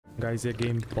Guys ये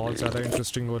game बहुत ज़्यादा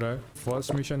इंटरेस्टिंग हो रहा है।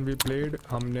 फर्स्ट मिशन भी प्लेड,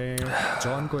 हमने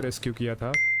जॉन को रेस्क्यू किया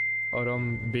था और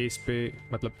हम बेस पे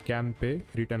मतलब कैंप पे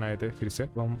रिटर्न आए थे फिर से।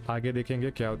 तो हम आगे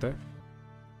देखेंगे क्या होता है।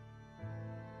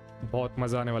 बहुत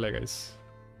मज़ा आने वाला है गाइस।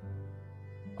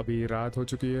 अभी रात हो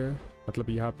चुकी है, मतलब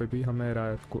यहाँ पे भी हमें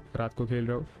रात को खेल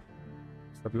रहे हो,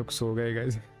 सब लोग सो गए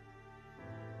गाइस।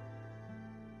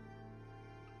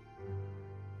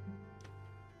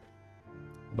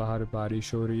 बाहर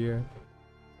बारिश हो रही है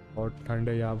और ठंड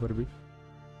है यहाँ पर भी,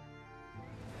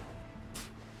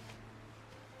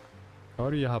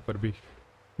 और यहाँ पर भी।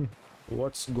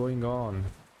 What's going on?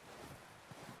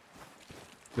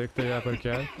 देखते हैं यहाँ पर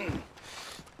क्या है।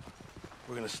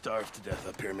 We're gonna starve to death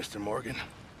up here, Mr. Morgan.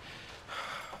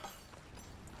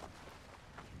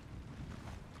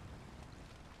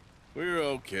 We're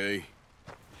okay.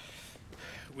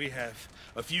 We have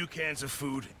a few cans of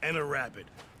food and a rabbit.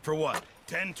 For what?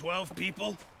 10, 12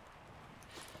 people?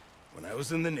 When I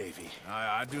was in the Navy.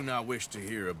 I do not wish to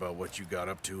hear about what you got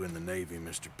up to in the Navy,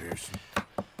 Mr. Pearson.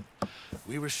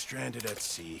 We were stranded at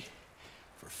sea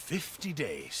for 50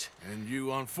 days. And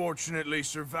you unfortunately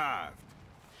survived.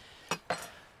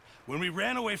 When we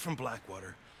ran away from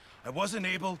Blackwater, I wasn't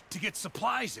able to get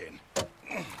supplies in.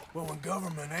 Well, when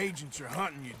government agents are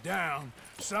hunting you down,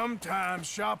 sometimes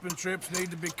shopping trips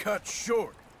need to be cut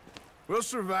short. We'll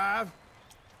survive.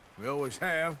 We always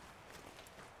have.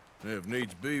 If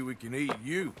needs be, we can eat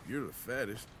you. You're the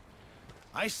fattest.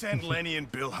 I sent Lenny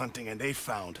and Bill hunting, and they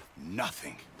found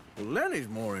nothing. Well, Lenny's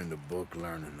more into book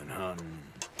learning than hunting.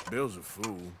 Bill's a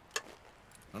fool.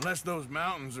 Unless those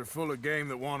mountains are full of game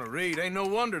that want to read, ain't no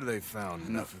wonder they found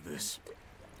Enough of this.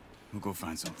 We'll go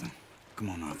find something. Come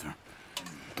on, Arthur.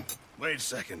 Wait a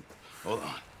second. Hold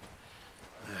on.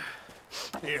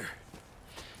 Here.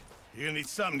 You're gonna need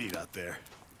something to eat out there.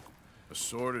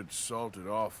 Assorted, salted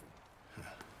offal.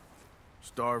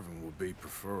 Starving would be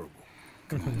preferable.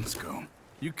 Come on, let's go.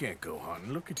 You can't go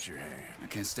hunting. Look at your hand. I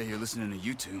can't stay here listening to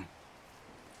you two.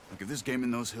 Look, if there's game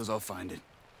in those hills, I'll find it.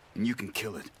 And you can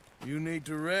kill it. You need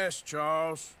to rest,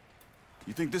 Charles.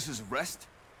 You think this is rest?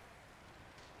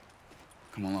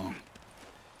 Come along.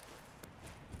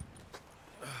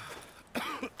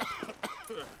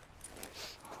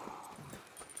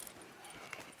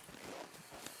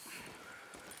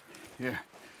 Here,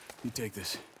 you take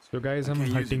this. So guys, हम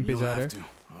hunting पे जा रहे हैं,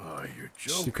 Oh, you're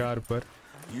joking. शिकार पर।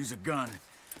 Use a gun,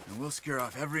 and we'll scare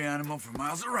off every animal for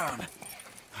miles around.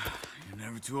 You're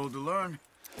never too old to learn,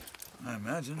 I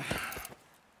imagine.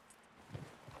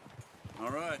 All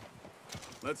right,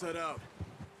 let's head out.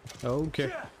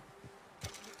 Okay.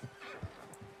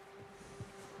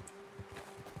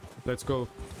 Let's go.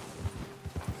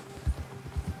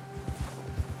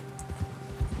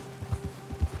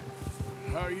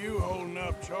 How are you holding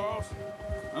up, Charles?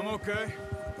 I'm okay,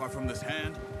 apart from this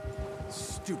hand.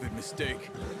 Stupid mistake.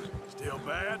 Still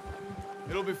bad?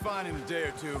 It'll be fine in a day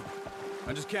or two.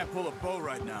 I just can't pull a bow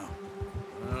right now.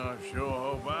 I sure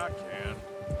hope I can.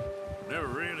 Never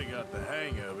really got the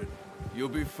hang of it. You'll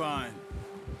be fine.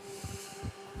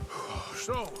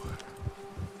 So,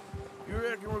 you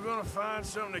reckon we're gonna find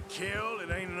something to kill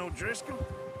that ain't no Driscoll?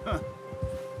 Huh.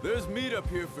 There's meat up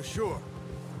here for sure.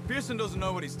 Pearson doesn't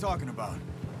know what he's talking about.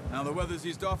 Now the weather's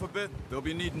eased off a bit, they'll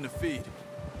be needing to feed.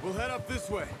 We'll head up this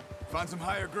way, find some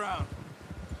higher ground.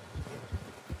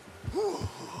 Whew.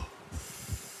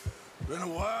 Been a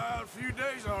wild few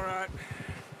days, all right.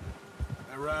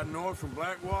 I ride north from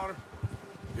Blackwater,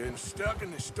 getting stuck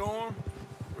in the storm,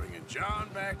 bringing John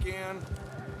back in.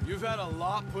 You've had a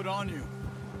lot put on you.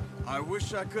 I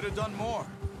wish I could have done more.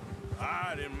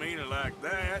 I didn't mean it like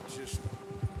that, just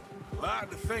a lot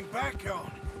to think back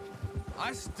on.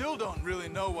 I still don't really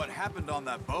know what happened on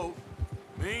that boat.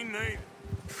 Me neither.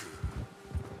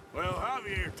 Well,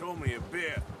 Javier told me a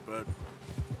bit, but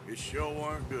it sure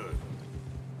weren't good.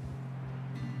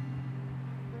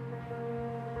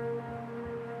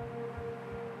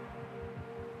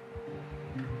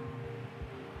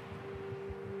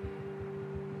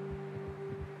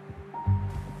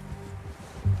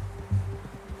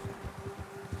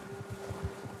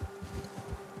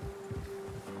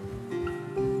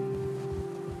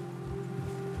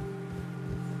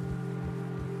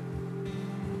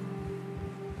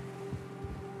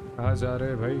 कहाँ जा रहे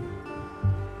हैं भाई?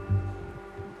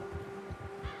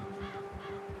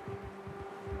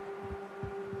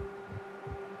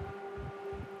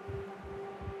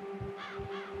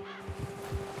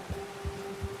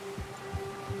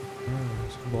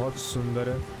 बहुत सुंदर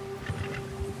है,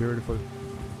 beautiful.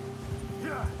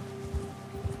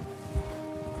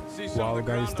 Wow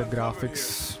guys, the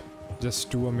graphics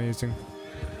just too amazing.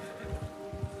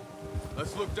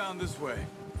 Let's look down this way.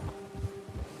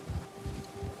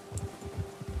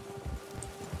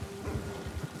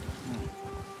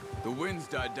 The wind's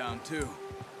died down too.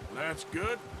 That's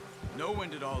good. No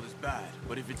wind at all is bad,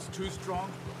 but if it's too strong,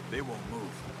 they won't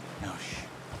move. Now shh.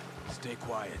 Stay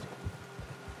quiet.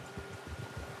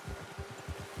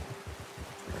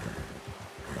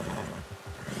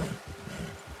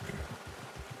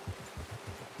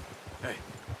 Hey,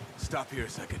 stop here a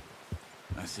second.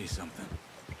 I see something.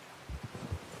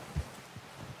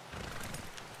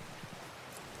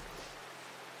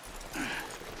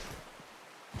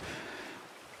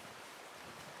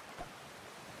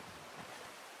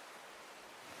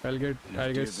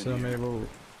 I guess हमें वो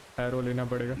arrow लेना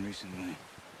पड़ेगा. Recently.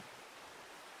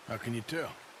 How can you tell?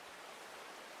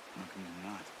 How can you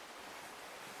not?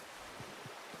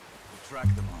 We'll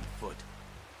track them on foot.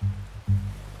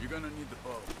 You're gonna need the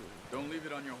bow. Don't leave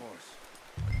it on your horse.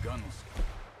 A gun will scare.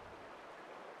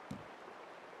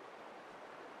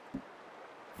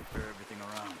 Prepare everything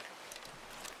around.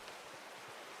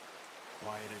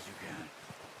 Quiet as you can.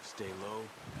 Stay low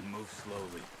and move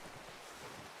slowly.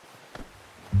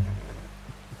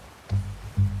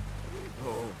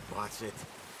 Oh, watch it.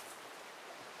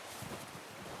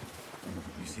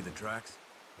 You see the tracks?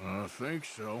 I think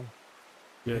so.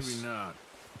 Yes. Maybe not.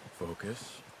 Focus.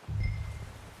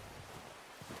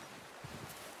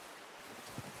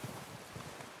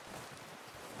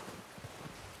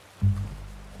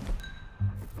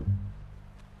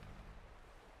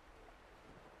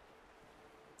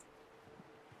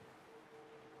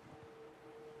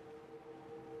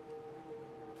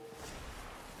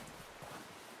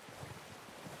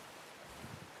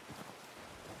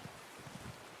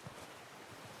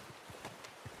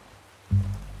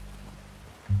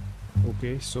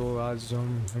 Okay so आज हम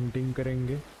hunting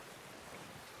करेंगे.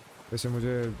 वैसे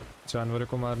मुझे जानवरों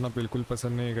को मारना बिल्कुल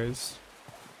पसंद नहीं है गाइस,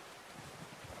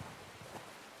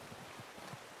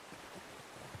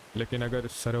 लेकिन अगर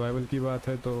सर्वाइवल की बात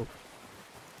है तो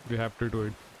we have to do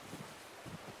it.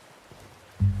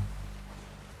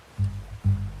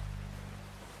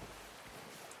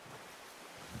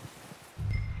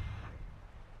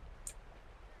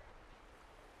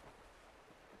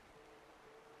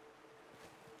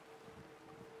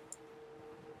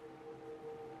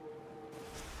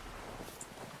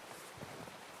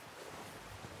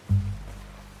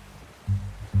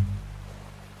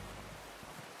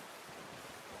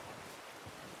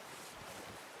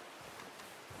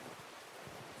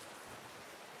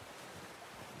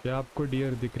 क्या आपको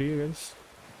डियर दिख रही है guys?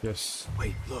 Yes.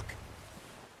 Wait, look.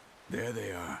 There they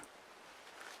are.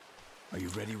 Are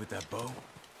you ready with that bow?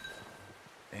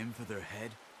 Aim for their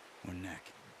head or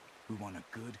neck. We want a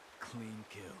good, clean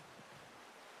kill.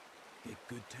 Get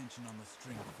good tension on the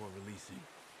string before releasing.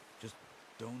 Just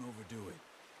don't overdo it.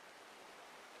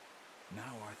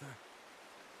 Now, Arthur.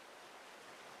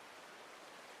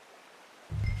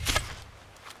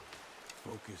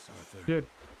 Focus, Arthur. Shit.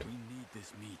 We need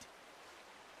this meat.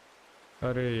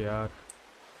 अरे यार,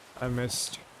 I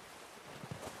missed.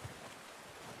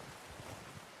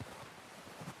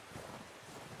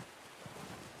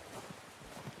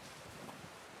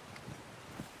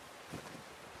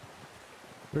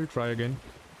 We'll try again.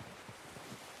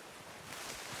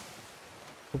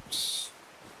 Oops.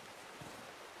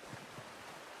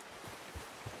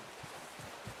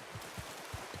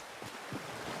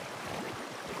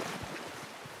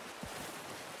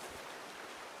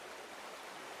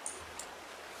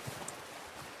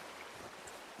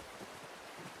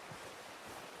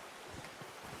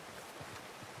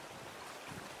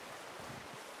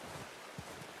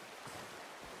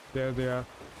 There they are.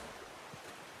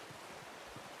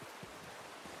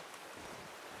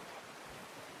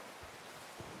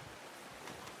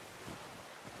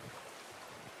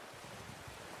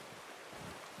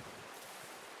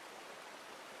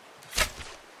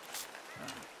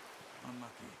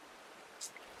 Unlucky.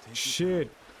 Take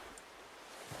Shit.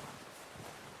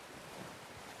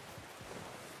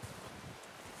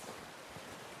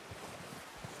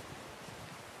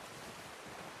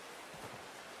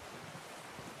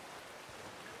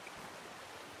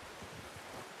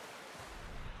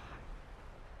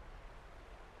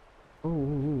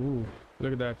 Ooh,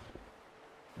 look at that.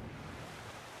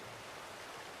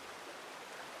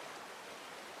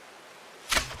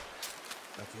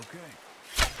 That's okay.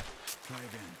 Try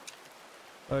again.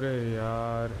 अरे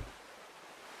यार,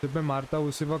 जब मैं मारता हूँ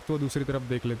उसी वक्त वो दूसरी तरफ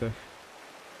देख लेता है.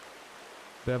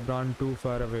 They have run too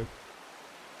far away.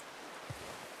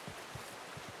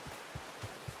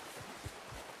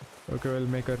 Okay,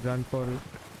 we'll make a run for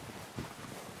it.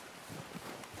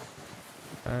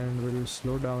 And we'll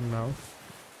slow down now.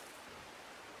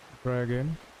 Try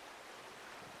again.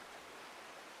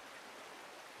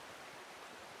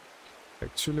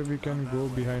 Actually, we can go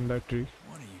behind that tree.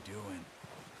 What are you doing?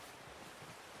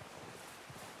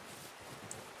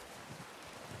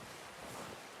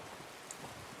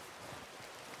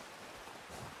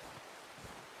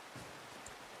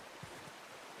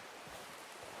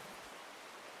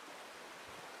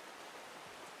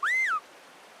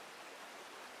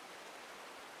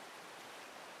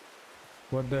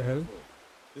 What the hell?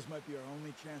 This might be our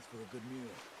only chance for a good meal.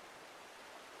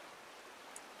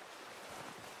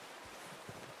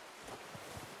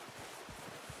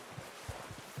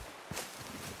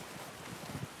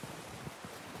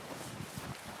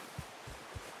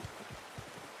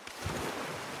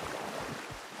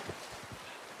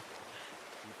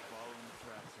 Keep following the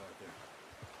tracks, Arthur.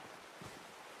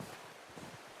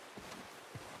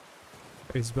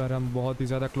 इस बार हम बहुत ही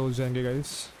ज़्यादा close जाएंगे guys.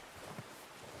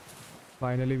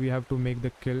 Finally we have to make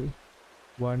the kill.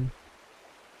 1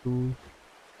 2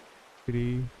 3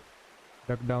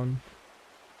 duck down.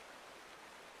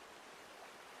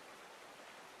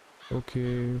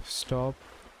 Okay, stop.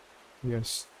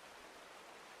 Yes,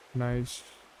 nice.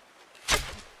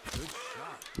 Good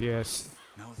shot. Yes,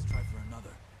 Now let's try for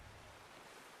another.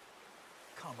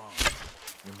 Come on.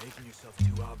 You're making yourself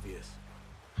too obvious.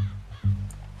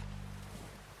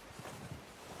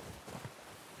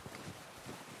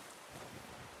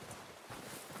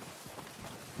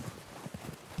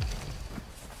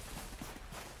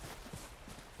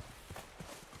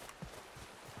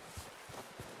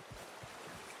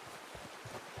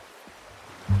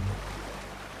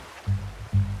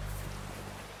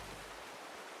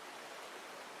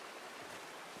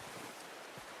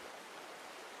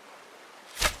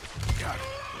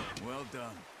 Well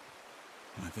done.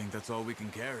 I think that's all we can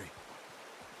carry.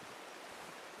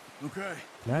 Okay.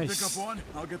 Nice. Pick up one,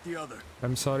 I'll get the other.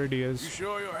 I'm sorry You dears.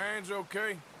 sure your hand's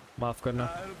okay? माफ करना.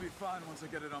 It'll be fine once I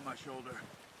get it on my shoulder.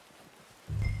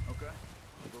 Okay.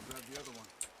 I'll go grab the other one.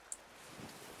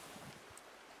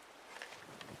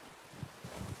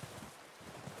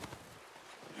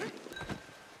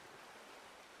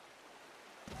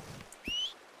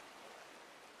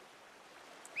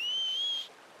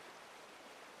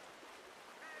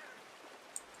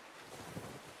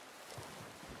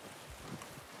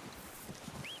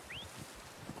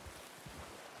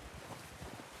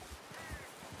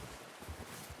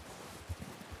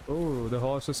 Oh, the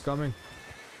horse is coming.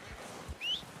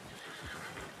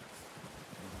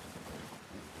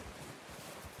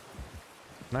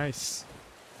 Nice.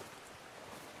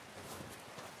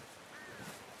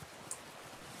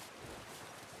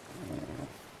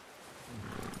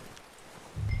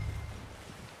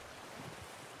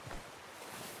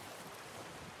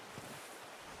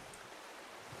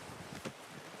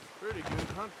 Pretty good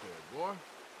hunt there, boy.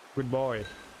 Good boy.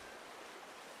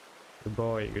 Good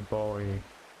boy, good boy.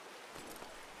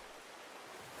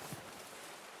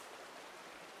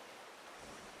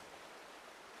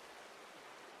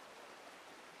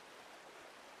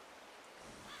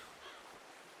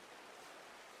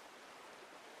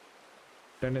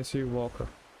 Tennessee Walker.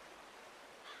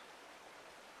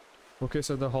 Okay,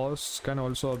 so the horse can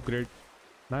also upgrade.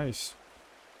 Nice.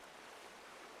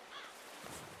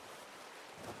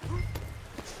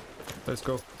 Let's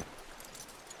go.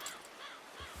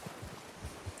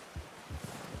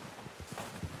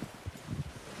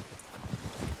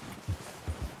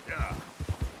 Yeah.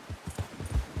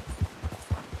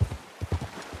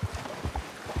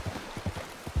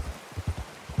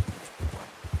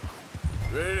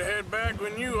 Ready to head back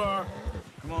when you are.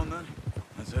 Come on then.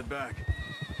 Let's head back.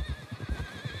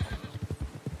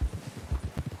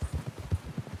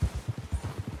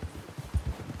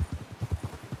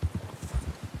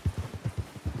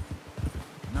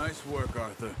 Nice work,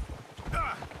 Arthur.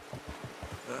 Ah,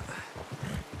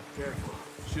 Careful.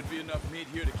 Should be enough meat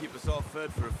here to keep us all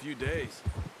fed for a few days.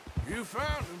 you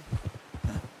found him.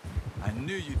 I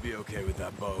knew you'd be okay with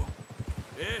that bow.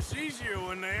 It's easier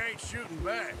when they ain't shooting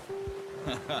back.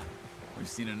 We've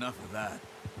seen enough of that.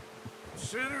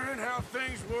 Considering how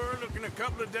things were looking a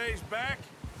couple of days back,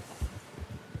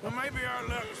 well, maybe our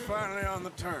luck's finally on the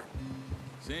turn.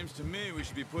 Seems to me we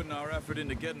should be putting our effort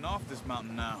into getting off this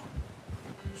mountain now.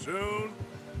 Soon.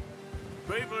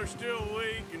 People are still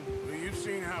weak, and well, you've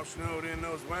seen how snowed in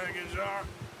those wagons are.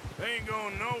 They ain't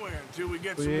going nowhere until we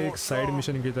get तो some ये more एक side thaw.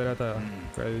 Mission की तरह था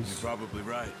You're guys. probably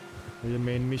right. ये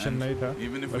main mission And नहीं था.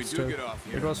 even if but we do still, get off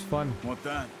here, it was fun. What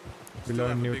then? We Still have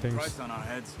learned a new big things. price on our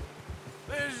heads.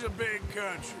 This is a big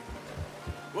country.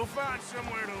 We'll find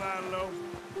somewhere to lie low.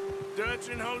 Dutch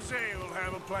and Jose will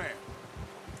have a plan.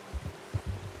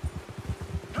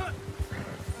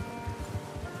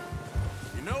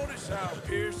 You notice how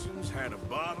Pearson's had a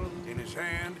bottle in his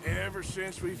hand ever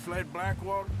since we fled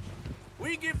Blackwater?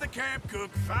 We give the camp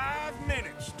cook 5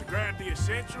 minutes to grab the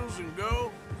essentials and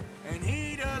go, and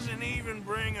he doesn't even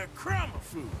bring a crumb of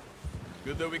food.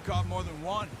 Good that we caught more than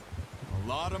one. A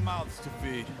lot of mouths to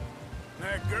feed.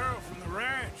 That girl from the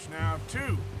ranch now,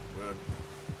 too, but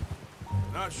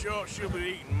not sure she'll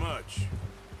be eating much.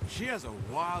 She has a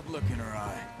wild look in her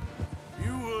eye.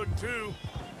 You would, too.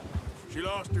 She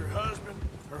lost her husband,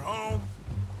 her home,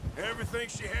 everything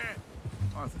she had.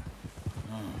 Arthur.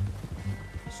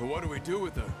 So what do we do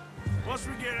with her? Once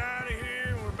we get out of here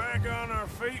and we're back on our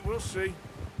feet, we'll see.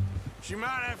 She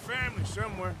might have family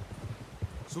somewhere.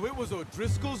 So it was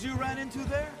O'Driscoll's you ran into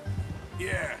there?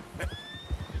 Yeah.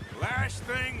 Last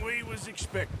thing we was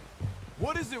expecting.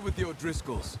 What is it with the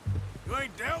O'Driscolls? You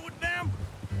ain't dealt with them?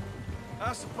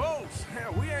 I suppose.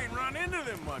 Hell, we ain't run into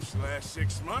them much the last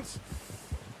 6 months.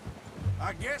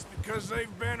 I guess because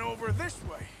they've been over this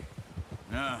way.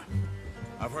 Yeah.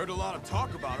 I've heard a lot of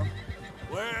talk about them.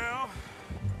 Well,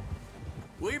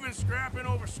 we've been scrapping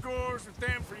over scores with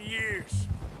them for years.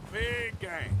 Big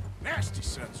gang. Nasty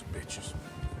sons of bitches.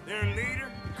 Their leader,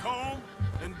 Combe,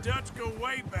 and Dutch go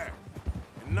way back.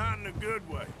 And not in a good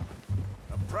way.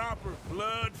 A proper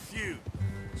blood feud.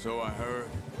 So I heard.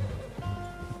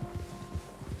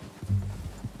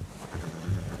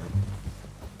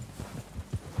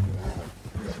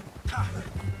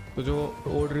 तो जो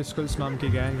ओड्रिस्कल्स नाम की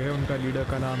gang है उनका leader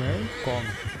का नाम है com.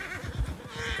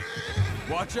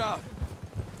 Watch out!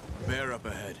 Bear up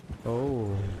ahead.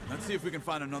 Oh. Let's see if we can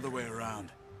find another way around.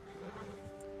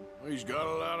 He's got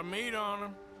a lot of meat on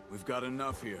him. We've got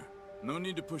enough here. No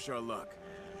need to push our luck.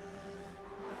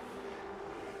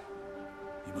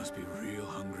 He must be real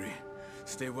hungry.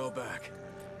 Stay well back.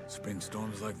 Spring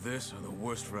storms like this are the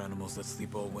worst for animals that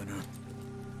sleep all winter.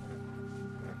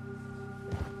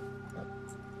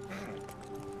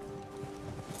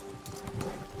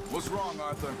 What's wrong,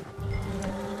 Arthur?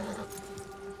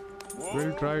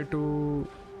 We'll try to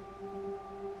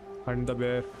hunt the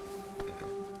bear.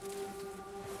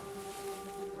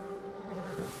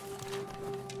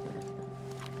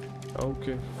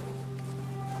 Okay.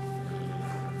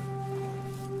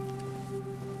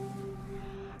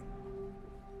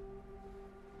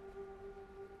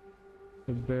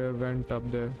 The bear went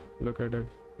up there. Look at it.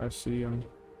 I see him.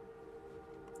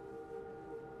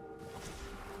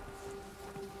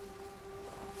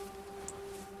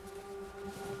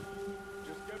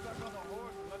 Just get back on the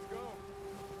horse and let's go.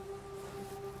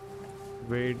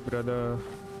 Wait, brother.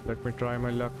 Let me try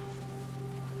my luck.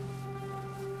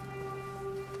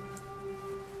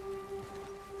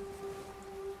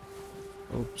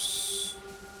 Oops.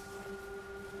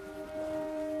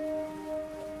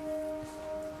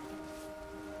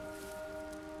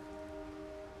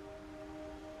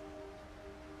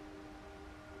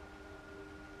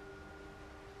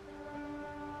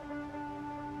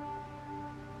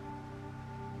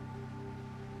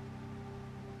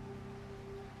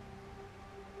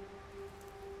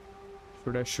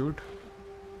 Should I shoot?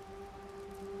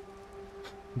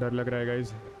 डर लग रहा है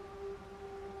guys.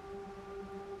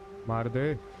 मार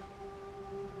दे.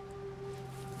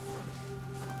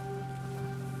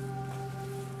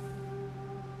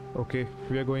 Okay,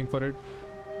 we are going for it.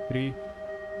 3,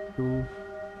 2,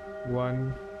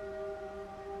 1.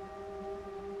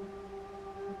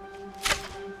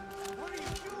 What are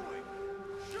you doing?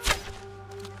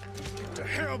 Get the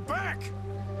hell back!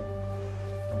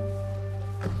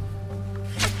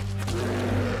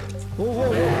 Whoa, whoa,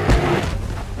 whoa.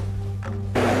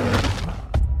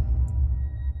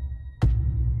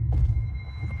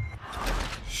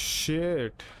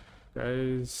 Shit,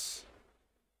 guys.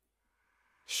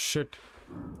 Shit.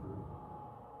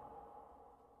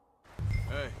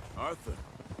 Hey, Arthur.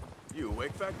 You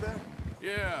awake back there?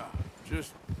 Yeah,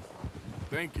 just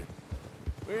thinking.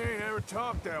 We ain't ever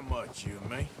talked that much, you and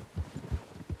me.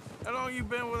 How long you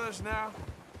been with us now?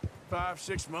 5,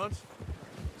 6 months?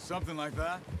 Something like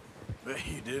that? Bet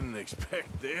you didn't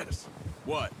expect this.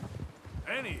 What?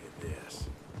 Any of this.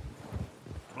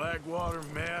 Blackwater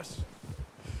mess.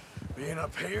 Being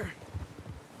up here?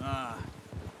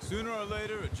 Sooner or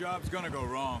later, a job's gonna go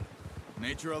wrong.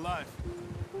 Nature of life.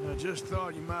 I just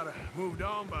thought you might have moved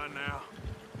on by now.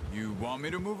 You want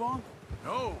me to move on?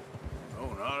 No.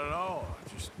 No, not at all.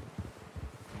 Just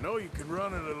know you could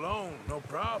run it alone, no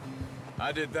problem.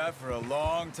 I did that for a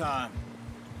long time.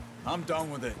 I'm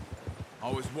done with it.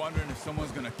 Always wondering if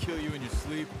someone's gonna kill you in your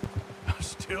sleep. I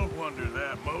still wonder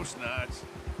that most nights.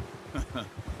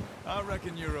 I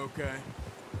reckon you're okay.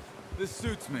 This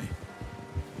suits me.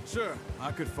 Sure,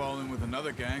 I could fall in with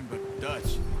another gang, but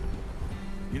Dutch...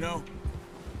 You know,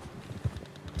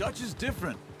 Dutch is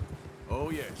different. Oh,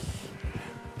 yes.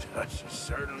 Dutch is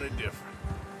certainly different.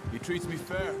 He treats me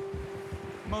fair.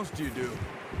 Most you do.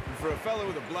 And for a fellow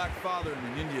with a black father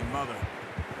and an Indian mother,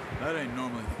 that ain't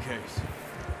normally the case.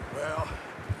 Well,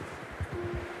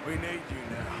 we need you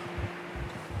now.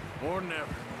 More than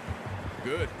ever.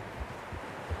 Good.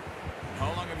 And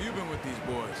how long have you been with these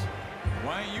boys?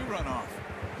 Why ain't you run off?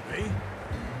 Me?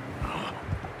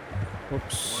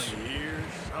 Oops. 20 years,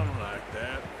 something like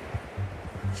that.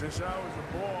 Since I was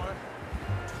a boy.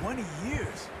 20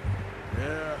 years?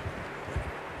 Yeah.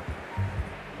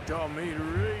 He taught me to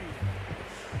read.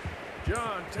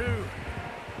 John, too.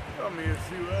 Taught me a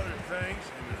few other things.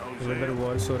 And इधर Hosea.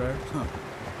 Wars हो रहा है.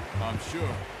 I'm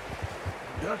sure.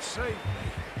 Dutch saved me.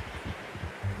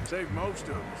 Saved most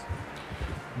of us.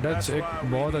 Dutch एक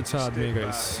बहुत अच्छा आदमी है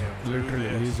guys. Literally,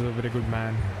 he's a very good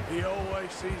man. He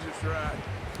always sees us right.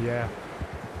 Yeah,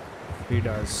 he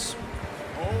does.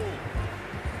 Oh,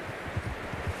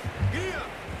 Yeah!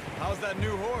 How's that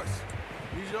new horse?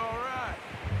 he's all right.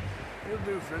 He'll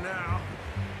do for now.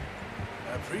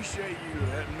 I appreciate you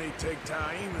letting me take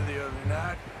Taima the other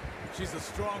night. She's a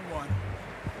strong one.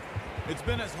 It's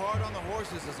been as hard on the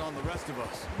horses as on the rest of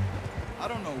us. I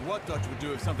don't know what Dutch would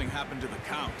do if something happened to the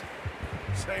Count.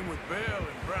 Same with Bill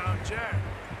and Brown Jack.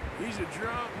 He's a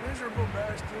drunk, miserable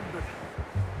bastard, but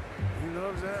he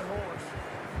loves that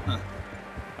horse.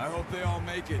 I hope they all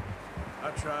make it.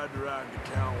 I tried to ride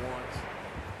the Count once.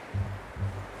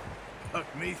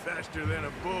 Bucked me faster than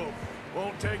a bull.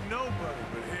 Won't take nobody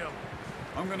but him.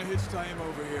 I'm gonna hitch Taima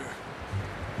over here.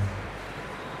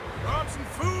 Brought some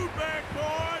food back,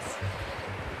 boys!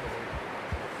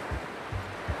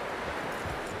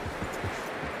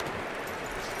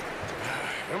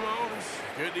 Come on, let's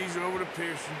get these over to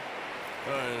Pearson.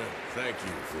 Thank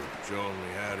you for showing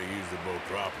me how to use the bow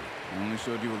properly. I only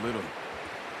showed you a little.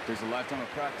 Takes a lifetime of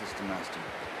practice to master.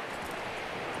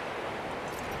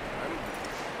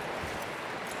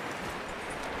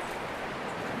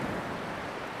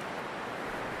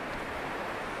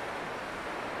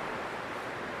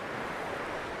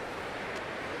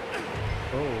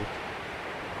 Oh,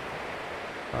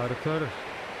 Arthur.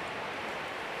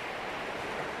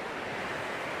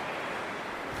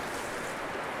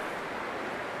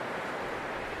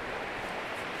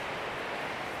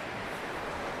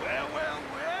 Well.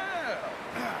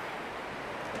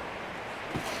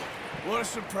 What a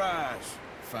surprise.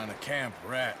 Find a camp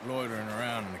rat loitering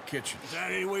around in the kitchen. Is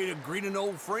that any way to greet an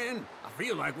old friend? I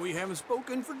feel like we haven't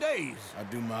spoken for days. I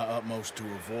do my utmost to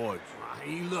avoid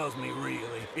you. He loves me,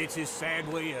 really. It's his sad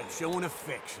way of showing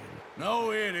affection.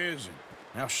 No, it isn't.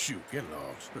 Now shoot, get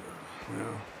lost.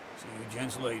 Well, see you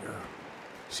gents later.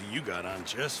 See, you got on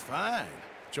just fine.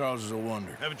 Charles is a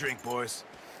wonder. Have a drink, boys.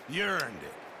 You earned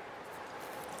it.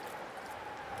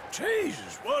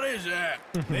 Jesus, what is that?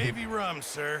 Navy rum,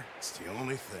 sir. It's the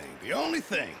only thing. The only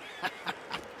thing.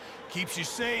 Keeps you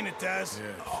sane, it does.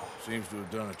 Yes, seems to have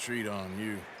done a treat on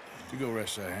you. You go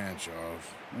rest that hand, Charles.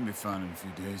 I'll be fine in a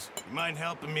few days. You mind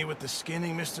helping me with the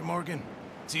skinning, Mr. Morgan?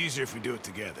 It's easier if we do it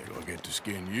together. Do I get to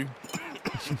skin you?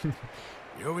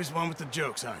 You're always one with the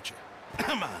jokes, aren't you?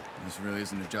 Come on. This really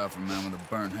isn't a job for a man with a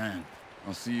burnt hand.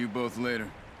 I'll see you both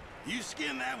later. You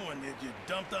skinned that one that you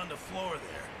dumped on the floor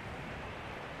there.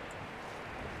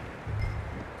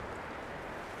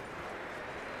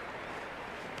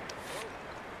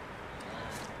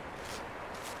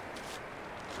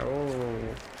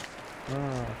 Oh.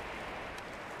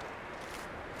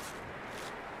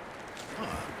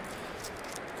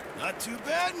 Not too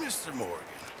bad, Mr. Morgan.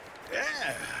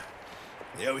 Yeah.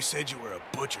 They always said you were a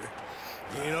butcher.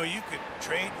 You know, you could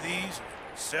trade these,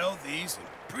 or sell these in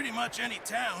pretty much any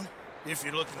town, if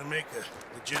you're looking to make a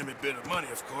legitimate bit of money,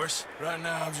 of course. Right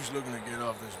now, I'm just looking to get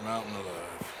off this mountain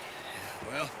alive.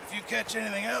 Well, if you catch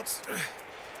anything else,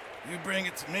 you bring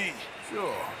it to me.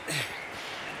 Sure.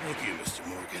 Thank you, Mr.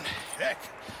 Morgan. Heck,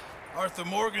 Arthur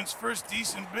Morgan's first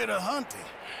decent bit of hunting,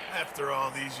 after all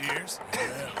these years.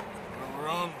 Yeah. Well, we're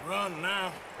on the run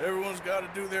now. Everyone's got to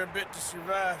do their bit to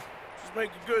survive. Just make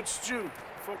a good stew.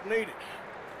 Folk need it.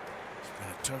 It's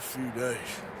been a tough few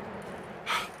days.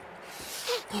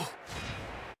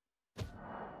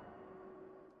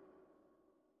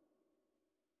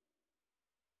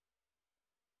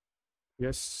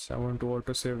 Yes, I want to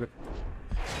autosave it.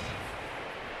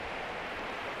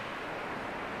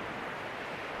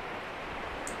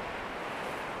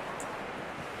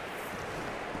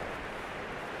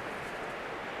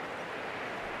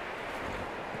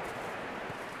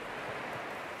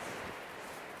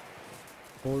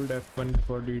 Hold F1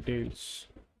 for details.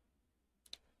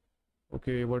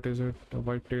 Okay, what is it? The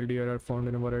white-tailed deer are found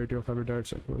in a variety of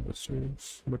habitats across the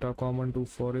states, but are common to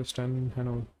forest and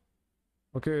all.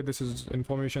 Okay, this is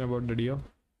information about the deer.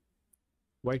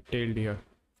 White-tailed deer.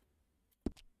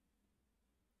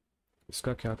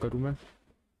 इसका क्या करूँ मैं?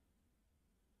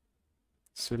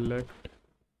 Select.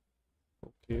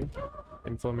 Okay,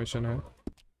 information है.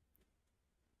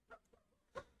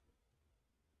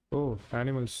 Oh,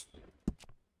 animals.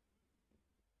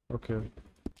 Okay.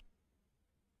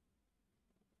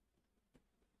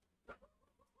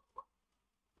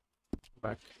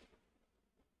 Back.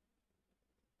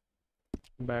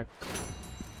 Back.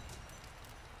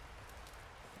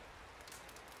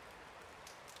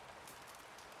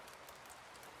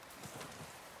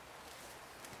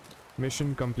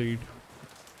 Mission complete.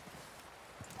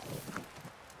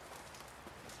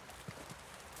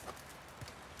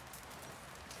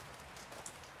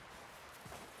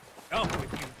 Up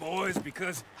with you boys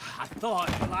because I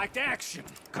thought you liked action.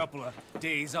 Couple of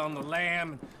days on the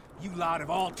lam, you lot have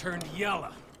all turned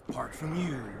yellow. Apart from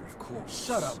you, of course.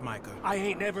 Shut up, Micah. I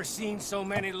ain't never seen so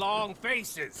many long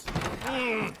faces.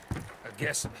 I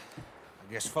guess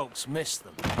folks miss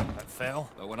them. That fell.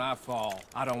 But when I fall,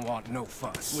 I don't want no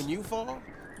fuss. When you fall,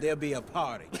 there'll be a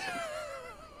party.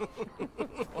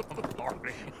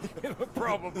 Party.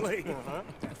 Probably.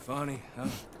 That funny, huh?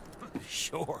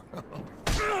 Sure.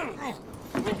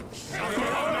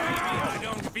 I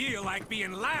don't feel like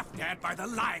being laughed at by the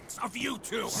likes of you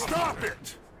two. Stop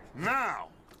it! Now!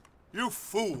 You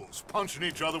fools punching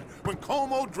each other when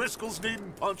Colm O'Driscoll's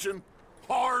needing punching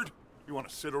hard. You want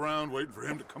to sit around waiting for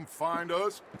him to come find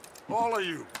us? All of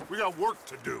you, we got work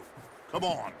to do. Come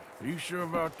on. Are you sure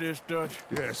about this, Dutch?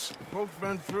 Yes. Folks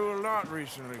been through a lot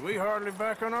recently. We hardly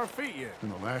back on our feet yet.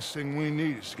 And the last thing we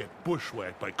need is to get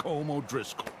bushwhacked by Colm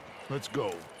O'Driscoll. Let's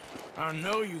go. I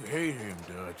know you hate him,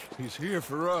 Dutch. He's here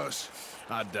for us.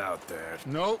 I doubt that.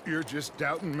 No, you're just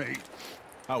doubting me.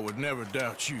 I would never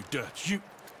doubt you, Dutch. You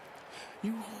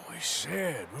always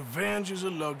said revenge is a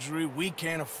luxury we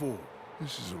can't afford.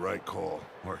 This is the right call,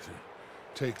 Arthur.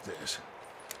 Take this.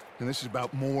 And this is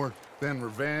about more than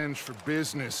revenge for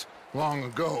business long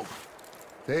ago.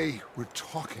 They were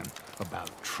talking about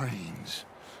trains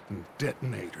and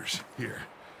detonators here.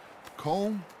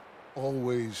 Colm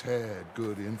always had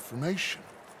good information.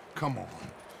 Come on.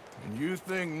 And you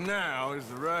think now is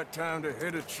the right time to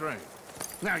hit a train?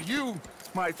 Now you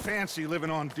might fancy living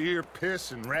on deer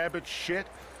piss and rabbit shit.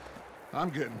 I'm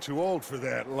getting too old for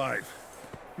that life.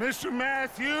 Mr.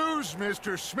 Matthews,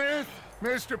 Mr. Smith,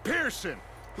 Mr. Pearson,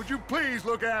 would you please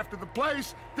look after the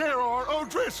place? There are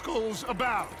O'Driscolls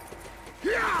about.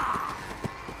 Yeah!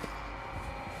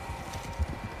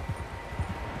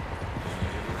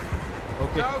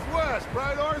 Okay, Southwest,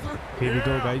 right, Arthur? here we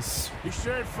go, Yeah. guys. He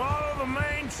said follow the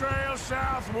main trail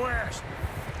southwest.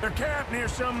 They're camped near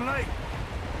some lake.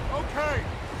 Okay,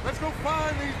 let's go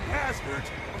find these bastards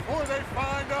before they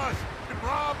find us and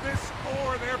rob this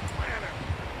store of their planet.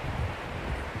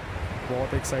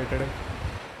 बहुत excited है.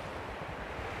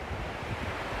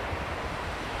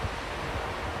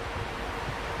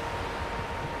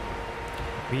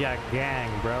 We are gang,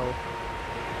 bro.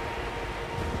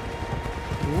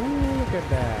 Ooh, look at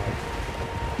that.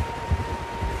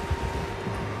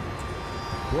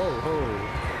 Whoa, ho.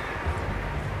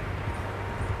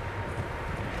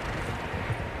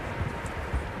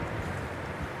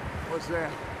 What's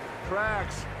that?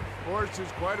 Tracks. Horses,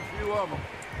 quite a few of them.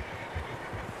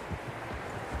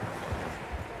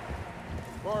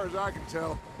 As far as I can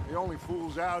tell, the only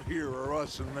fools out here are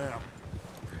us and them.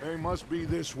 They must be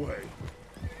this way.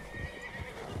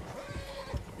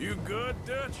 You good,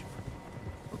 Dutch?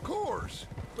 Of course.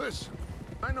 Listen,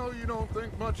 I know you don't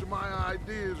think much of my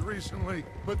ideas recently,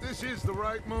 but this is the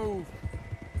right move.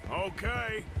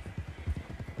 Okay.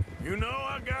 You know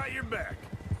I got your back.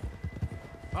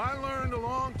 I learned a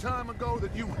long time ago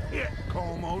that you hit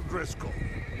Colm O'Driscoll.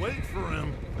 Wait for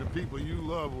him, the people you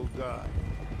love will die.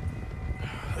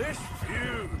 This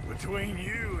feud between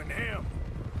you and him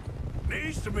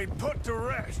needs to be put to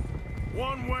rest,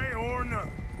 one way or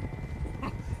another.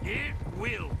 It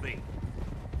will be.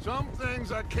 Some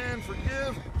things I can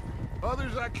forgive,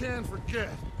 others I can forget.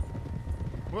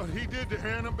 What he did to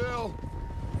Annabelle,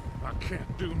 I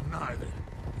can't do neither.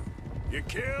 You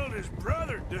killed his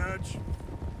brother, Dutch.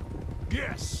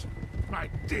 Yes, I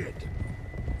did.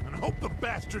 And I hope the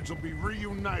bastards will be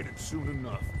reunited soon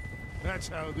enough. That's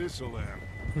how this'll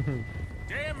end.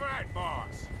 Damn right,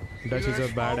 boss. Dutch is a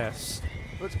smoke? badass.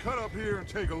 Let's cut up here and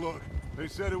take a look. They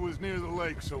said it was near the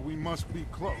lake, so we must be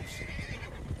close.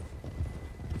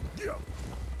 Yeah.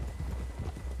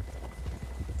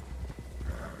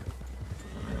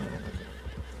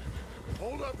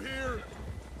 Hold up here.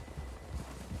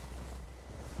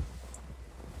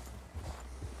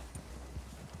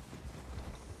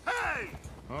 Hey!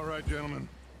 All right, gentlemen.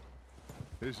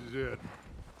 This is it.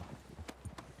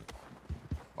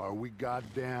 Are we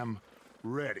goddamn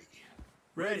ready?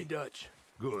 Ready, Dutch.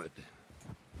 Good.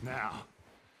 Now,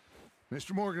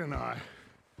 Mr. Morgan and I,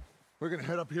 we're gonna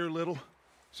head up here a little,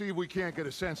 see if we can't get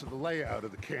a sense of the layout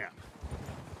of the camp.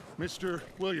 Mr.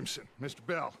 Williamson, Mr.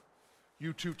 Bell,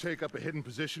 you two take up a hidden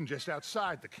position just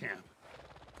outside the camp.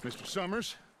 Mr.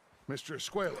 Summers, Mr.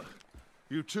 Escuela,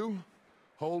 You two,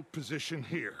 hold position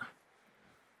here.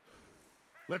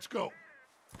 Let's go.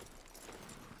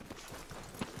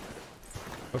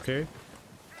 Okay.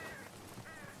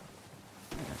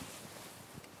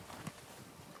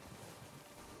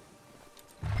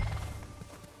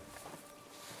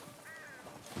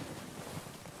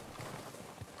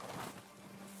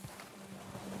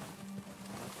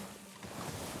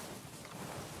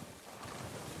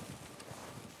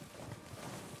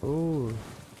 Oh,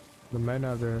 the men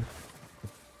are there.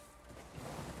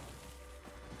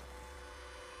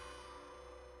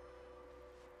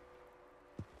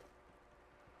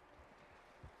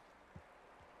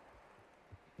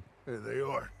 There they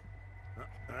are.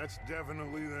 That's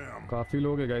definitely them. काफी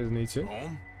लोग हैं guys नीचे.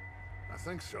 Home? I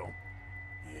think so.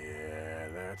 Yeah,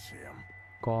 that's him.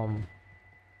 Com,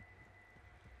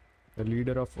 the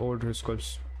leader of old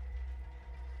Driscolls.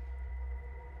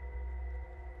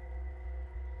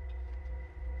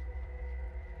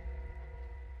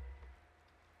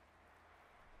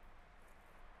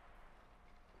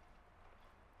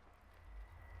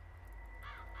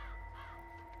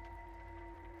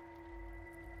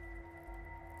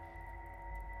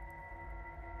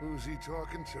 Who's he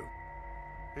talking to?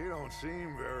 He don't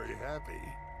seem very happy.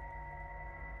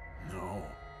 No.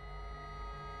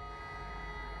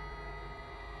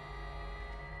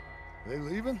 They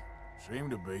leaving? Seem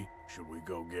to be. Should we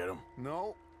go get him?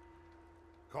 No.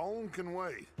 Colin can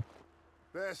wait.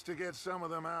 Best to get some of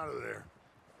them out of there.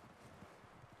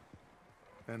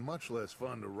 And much less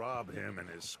fun to rob him and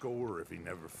his score if he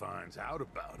never finds out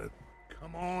about it.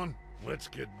 Come on, let's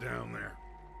get down there.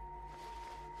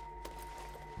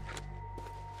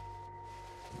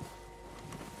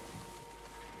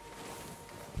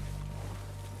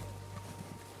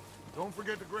 Don't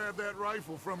forget to grab that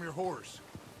rifle from your horse.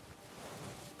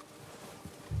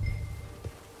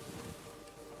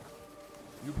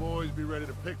 You boys be ready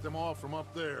to pick them off from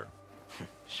up there.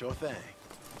 Sure thing.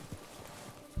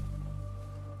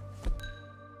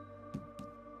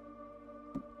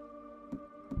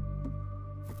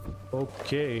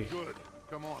 Okay. Good.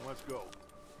 Come on, let's go.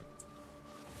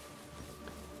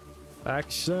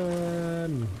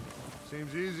 Action.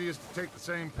 Seems easiest to take the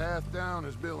same path down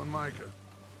as Bill and Micah.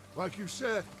 Like you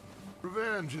said,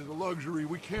 revenge is a luxury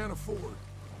we can't afford.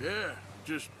 Yeah,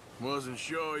 just wasn't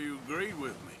sure you agreed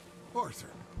with me. Arthur.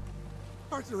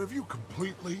 Arthur, have you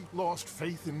completely lost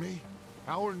faith in me?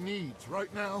 Our needs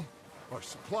right now are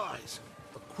supplies,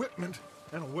 equipment,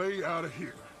 and a way out of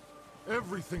here.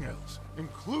 Everything else,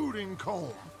 including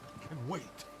Colm, can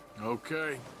wait.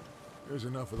 Okay. There's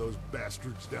enough of those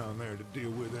bastards down there to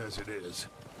deal with as it is.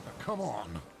 Now, come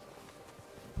on.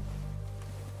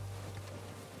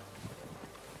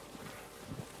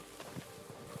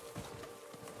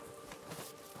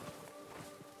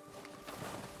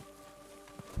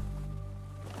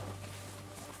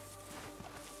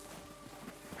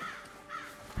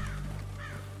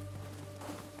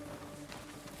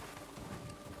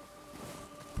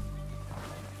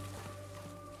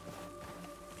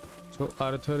 तो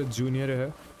Arthur junior है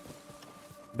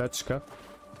Dutch का.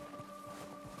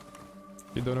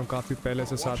 ये दोनों काफी पहले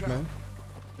से साथ में हैं,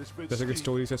 जैसे कि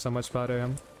स्टोरी से समझ पा रहे हैं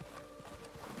हम.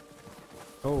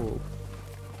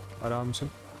 ओह, आराम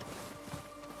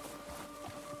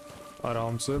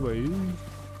से भाई.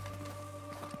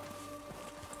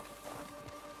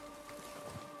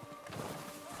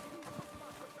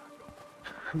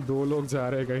 दो लोग जा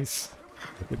रहे हैं गाइस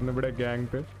इतने बड़े गैंग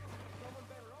पे.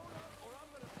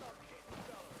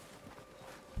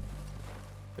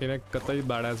 इन्हें कतई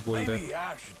badass बोलते हैं. Maybe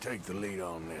I should take the lead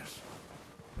on this.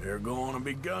 They're going to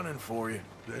be gunning for you.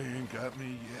 They ain't got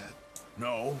me yet.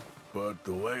 No, but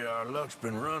the way our luck's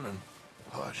been running.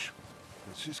 Hush.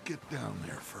 Let's just get down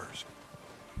there first.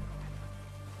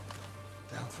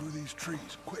 Down through these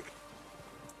trees, quick.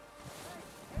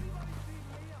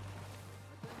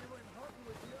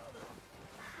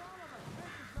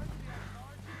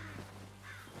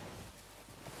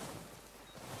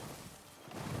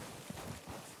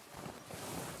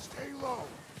 Stay low.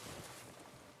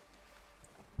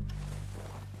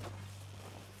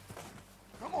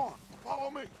 Come on, follow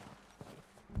me.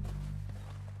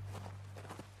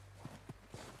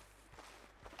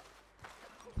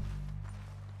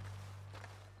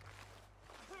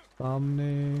 सामने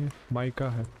mica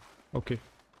है. Okay,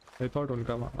 I thought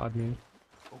उनका आदमी है.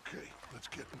 Okay, let's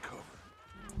get in cover.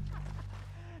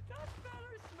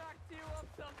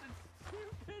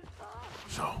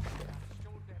 So,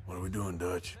 what are we doing,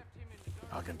 Dutch?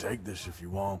 I can take this if you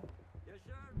want.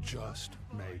 Just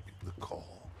make the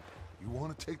call. You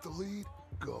want to take the lead?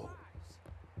 Go.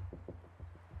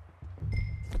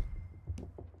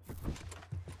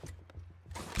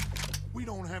 We We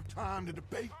don't have time to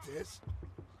debate this.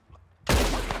 What the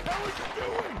hell are you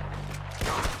doing?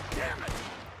 God damn it!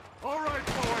 All right,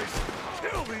 boys,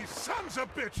 kill these sons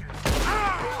of bitches.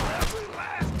 Ah! Every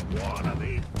last one of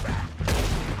these bastards.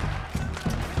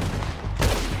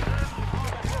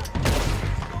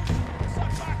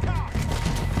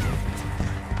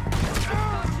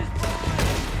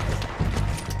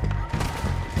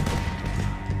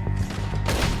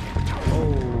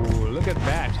 Look at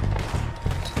that.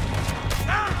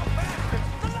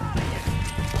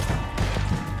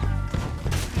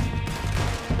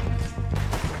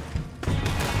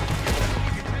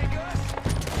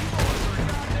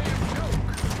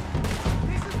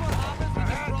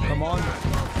 Come on.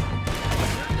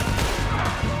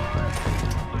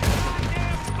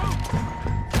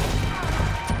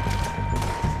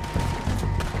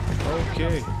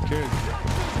 Okay, good.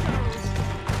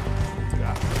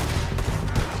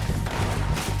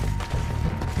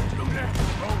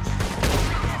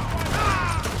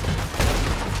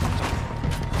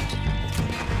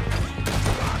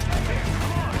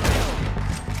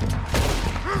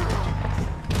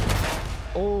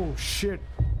 Oh shit.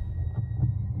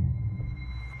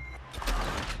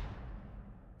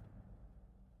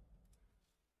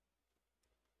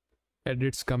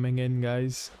 Edits coming in,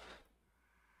 guys.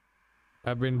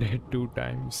 I've been dead 2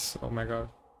 times. Oh my god.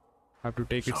 I have to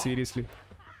take it seriously.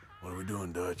 What are we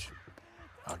doing, Dutch?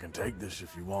 I can take this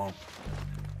if you want.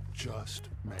 Just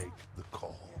make the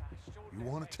call. You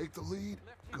want to take the lead?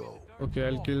 Go. Okay,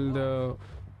 I'll kill the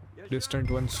distant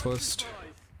ones first.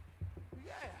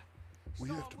 We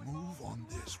have to move on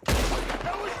this. What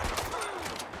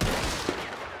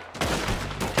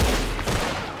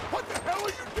the hell are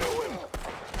you doing?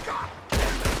 God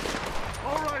damn it!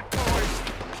 All right, boys,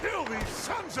 kill these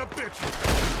sons of bitches.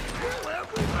 Kill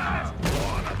every last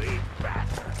one of these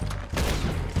bastards.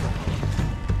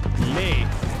 Lay.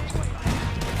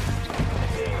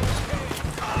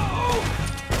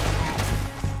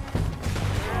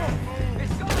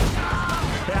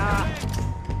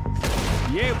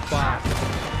 Yepa.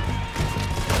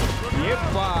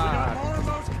 Yepa. More of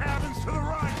those cabins to the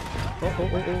right. Oh.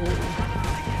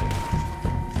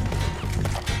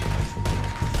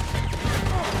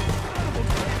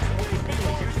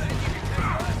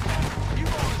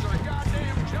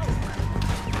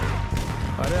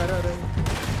 Arre.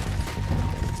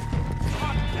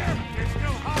 They're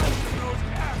still hiding in those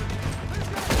cabins.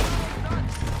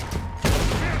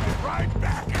 Get right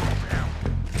back at them.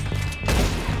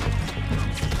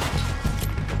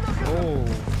 Oh.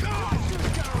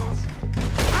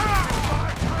 My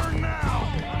turn now.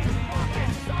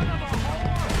 Son of a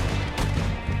whore.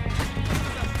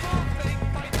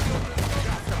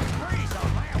 Got some grease on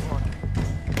that one.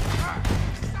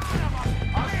 Son of a...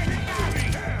 I'll kick you to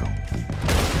hell.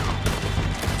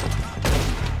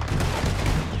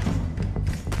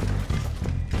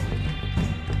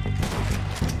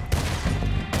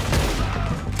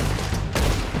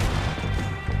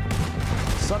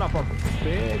 Son of a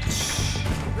bitch.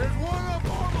 There's one up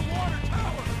on the water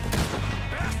tower.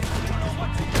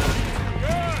 What you got?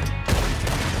 Good.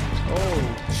 Oh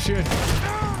shit.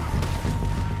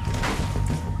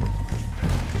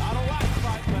 I don't like to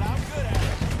fight, but I'm good at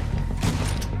it.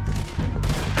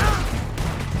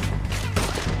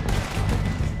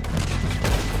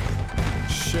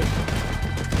 Shit.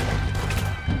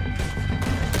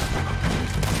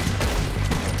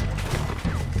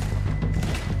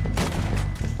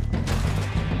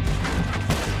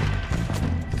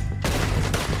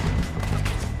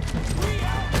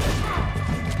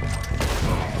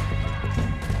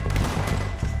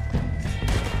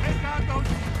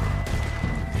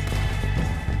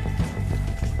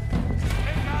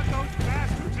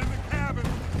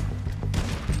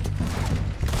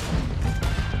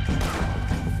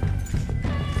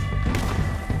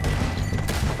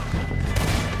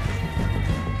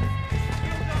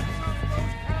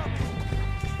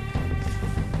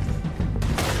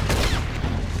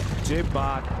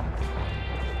 J-Bot.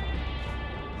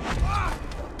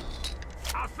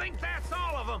 I think that's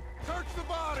all of them. Search the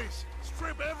bodies.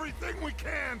 Strip everything we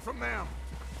can from them.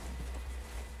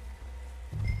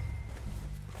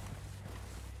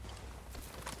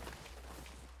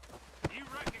 You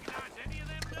recognize any of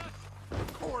them, Dutch?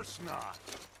 Of course not.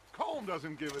 Colm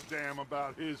doesn't give a damn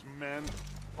about his men.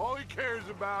 All he cares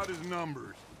about is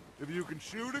numbers. If you can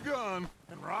shoot a gun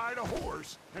and ride a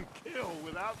horse and kill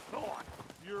without thought,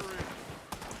 you're in.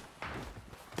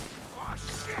 Oh,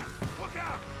 shit! Look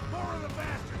out! More of the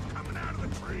bastards coming out of the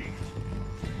trees!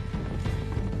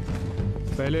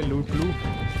 पहले लूट लूं.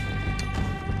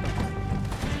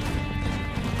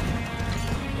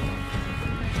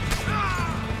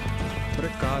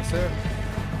 कहाँ से?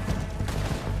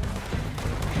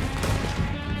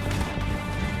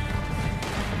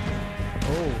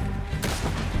 Oh.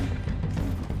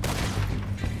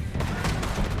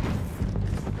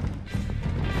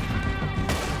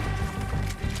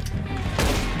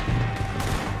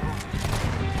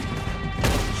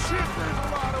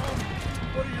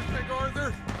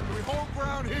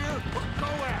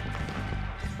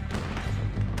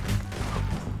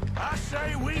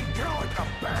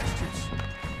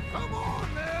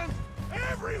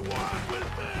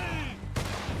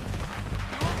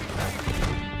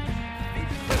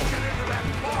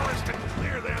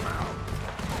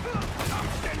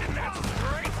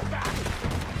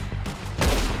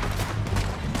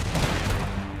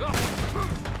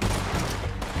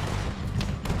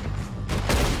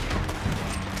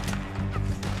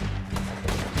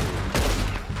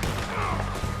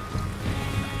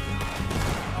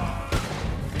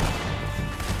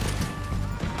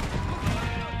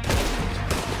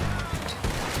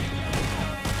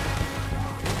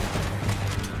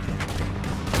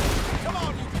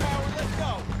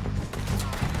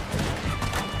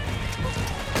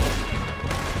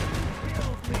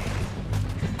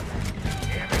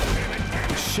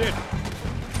 Shit.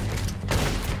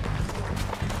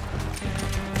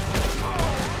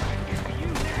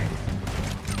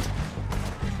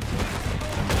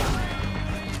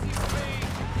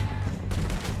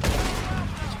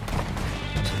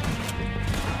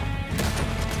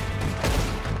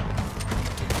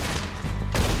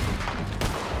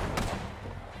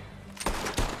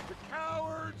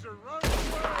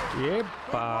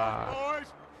 Yepa. Boys,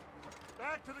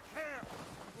 back to the camp.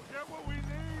 We'll get what we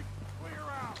need. Clear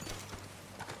out.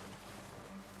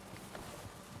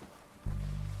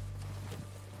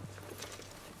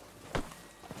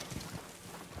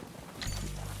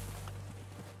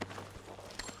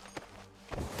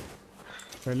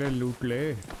 पहले लूट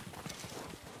ले।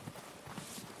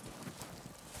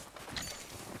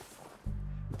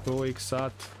 तो एक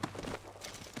साथ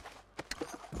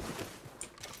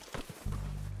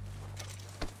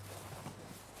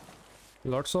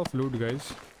lots of loot,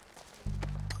 guys.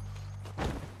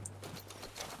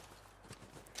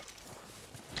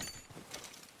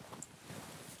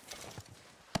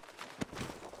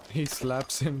 He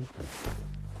slaps him.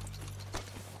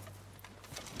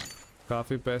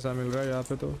 काफी पैसा मिल रहा है यहाँ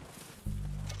पे तो।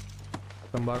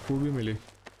 तंबाकू भी मिली।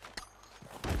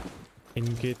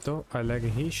 इनके तो अलग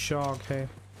ही शौक है।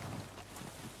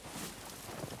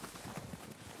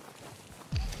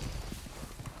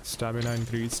 Stamina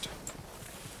increased.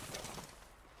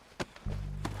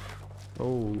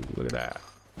 Oh, look at that.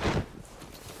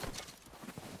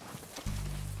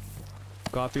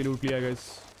 काफी लूट लिया गाइस।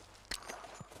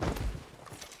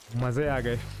 मजे आ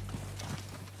गए।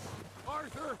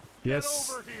 Yes.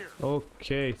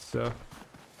 Okay, so.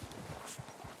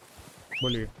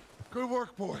 बोलिए। Good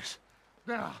work, boys.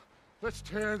 Now, let's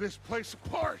tear this place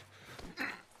apart.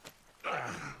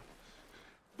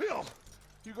 Bill,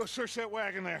 you go search that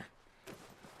wagon there.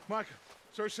 Mike,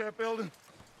 search that building.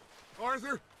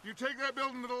 Arthur, you take that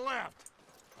building to the left.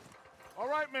 All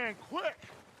right, man, quick.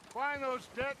 Find those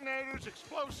detonators,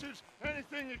 explosives,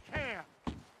 anything you can.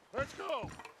 Let's go.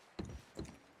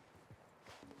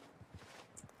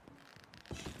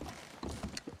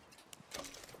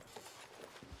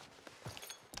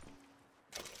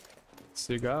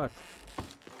 Cigar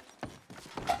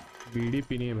बीड़ी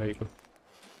पीनी है भाई को।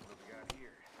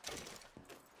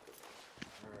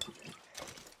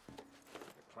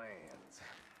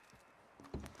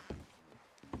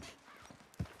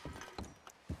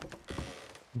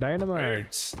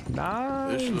 Dynamites.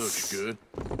 Nice. This looks good.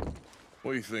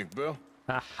 What do you think, Bill?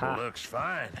 Aha. Looks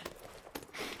fine.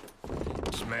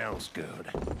 Smells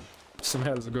good.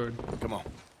 Smells good. Come on.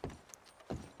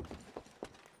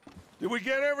 Did we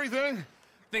get everything?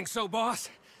 Think so, boss?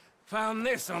 Found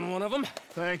this on one of them.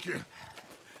 Thank you.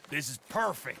 This is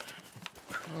perfect.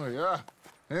 Oh, yeah?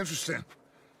 Interesting.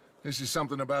 This is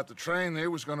something about the train they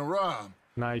was gonna rob.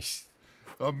 Nice.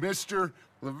 A Mr.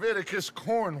 Leviticus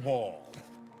Cornwall.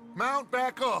 Mount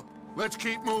back up. Let's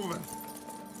keep moving.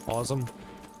 Awesome.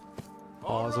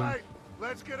 Awesome. All right,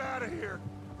 let's get out of here.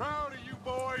 Proud of you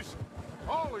boys.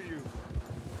 All of you.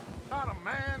 Not a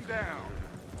man down.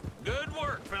 Good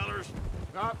work, fellas.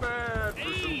 Not bad for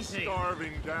Easy. some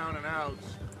starving down and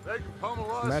outs. They can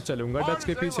pummel us मैं चलूंगा hard Dutch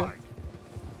के as they पीछे। like.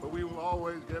 But we will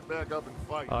always get back up and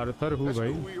fight. Arthur हूँ That's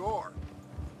भाई। who we are.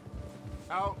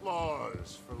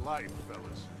 Outlaws for life,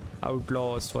 fellas.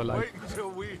 Outlaws for life. Wait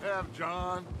until we have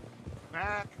John,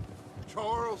 Mac,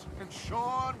 Charles, and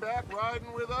Sean back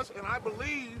riding with us, and I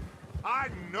believe, I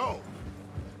know,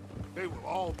 they will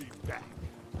all be back.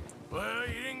 Well,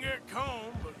 you didn't get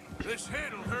combed, but this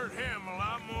hit'll hurt him a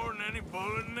lot more than any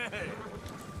bullet in the head.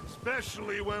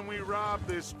 Especially when we rob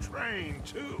this train,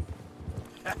 too.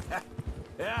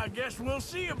 Yeah, I guess we'll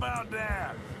see about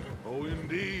that. Oh,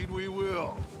 indeed we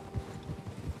will.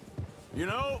 You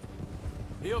know,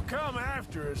 he'll come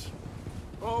after us.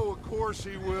 Oh, of course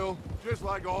he will. Just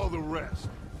like all the rest.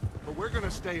 But we're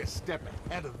gonna stay a step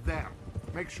ahead of them.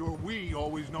 Make sure we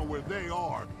always know where they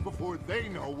are before they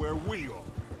know where we are.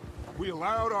 We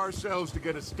allowed ourselves to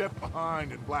get a step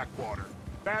behind in Blackwater.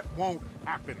 That won't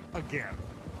happen again.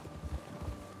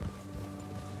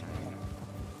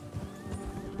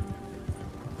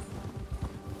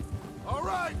 All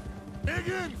right, dig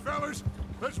in, fellas.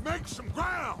 Let's make some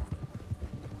ground.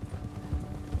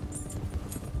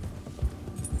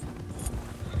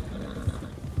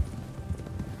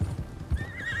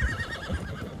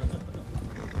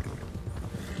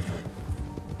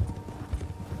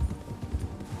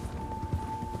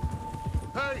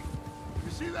 Hey,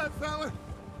 you see that fella?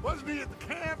 Wasn't he at the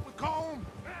camp with Colm?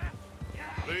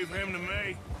 Leave him to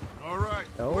me. All right.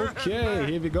 we're heading Okay, back.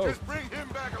 here we go. Just bring him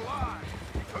back alive.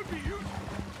 He could be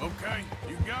useful. Okay,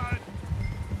 you got it.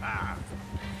 Ah.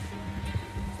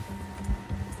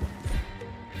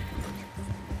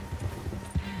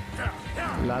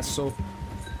 Lasso.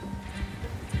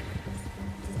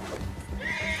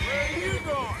 Where you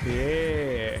going?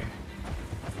 Yeah.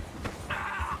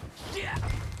 Shit!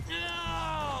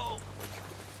 No!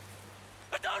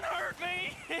 Don't hurt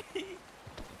me!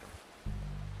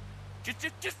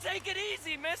 just take it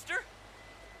easy, mister!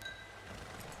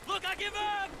 Look, I give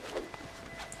up!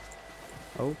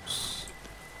 Oops.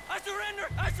 I surrender!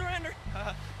 I surrender!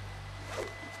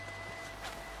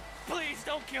 Please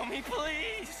don't kill me,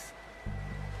 please!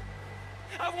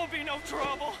 I won't be no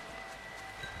trouble!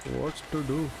 What's to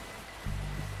do?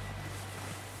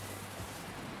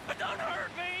 Don't hurt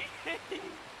me!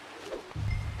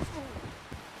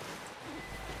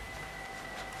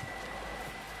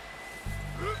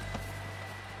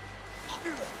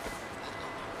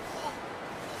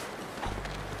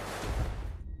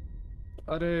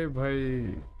 अरे भाई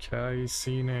क्या ही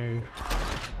scene है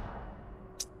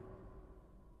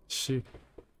Shit.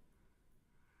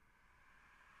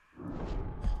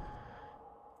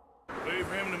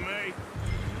 Leave him to me.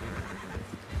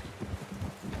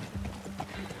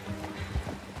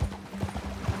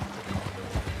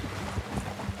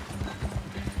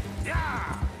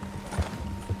 Yeah!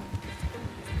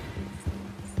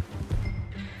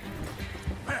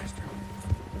 Faster!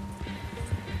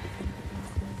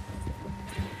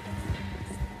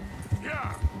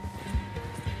 Yeah!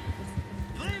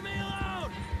 Leave me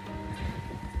alone!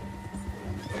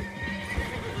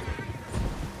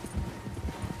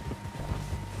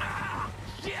 Ah!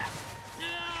 Shit!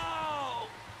 No!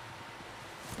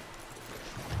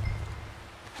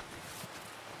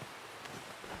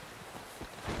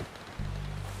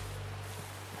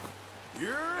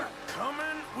 You're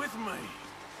coming with me.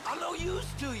 I'm no use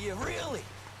to you, really.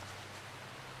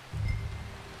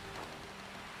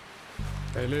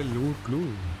 पहले लूट लूं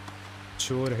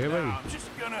चोर है Now, भाई I'm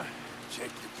just gonna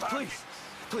check your pockets.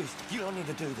 Please, you don't need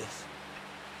to do this.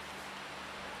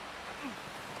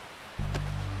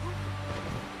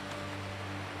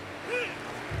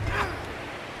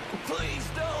 Please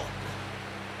don't.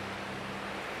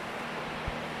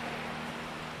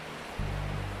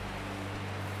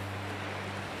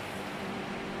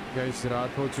 Guys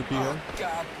रात हो चुकी है Oh,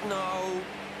 God, no.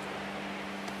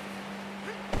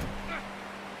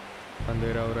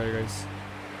 अंधेरा हो रहा है guys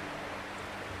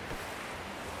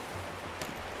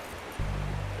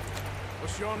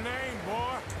What's your name,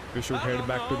 boy? we should I head don't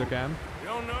back to the know. camp You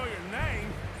don't know your name?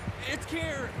 It's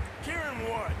Kieran. Kieran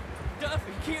what?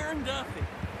 Duffy. Kieran Duffy.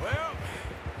 Well,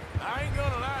 I ain't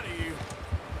gonna lie to you.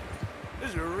 This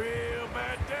is a real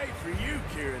bad day for you,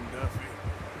 Kieran Duffy.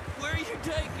 Where are you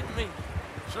taking me?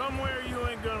 Somewhere you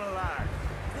ain't gonna like.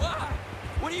 Why?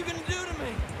 What are you gonna do to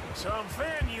me?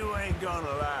 Something you ain't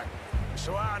gonna like.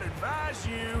 So I'd advise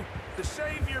you to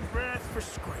save your breath for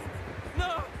screaming.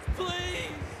 No,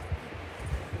 please.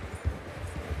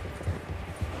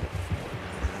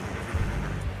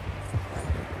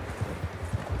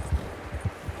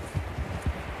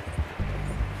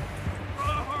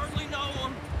 I hardly know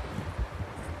him.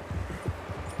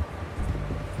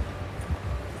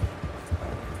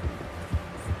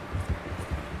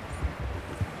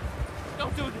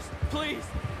 Don't do this, please.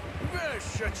 You better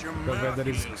shut your The mouth. weather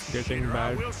is you getting shitter.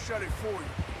 bad. I will shut it for you.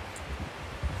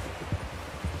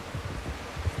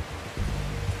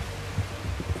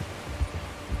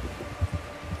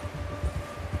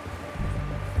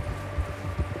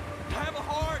 Have a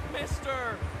heart,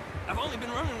 mister. I've only only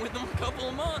been running with them a couple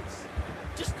of months.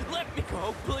 Just let me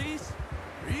go, please.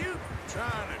 Are you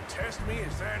trying to test me?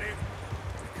 Is that it?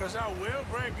 Because I will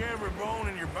break every bone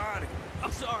in your body.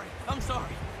 I'm sorry.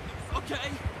 Okay?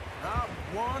 Not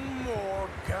one more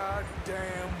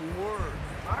goddamn word.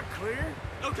 Am I clear?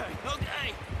 Okay.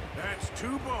 That's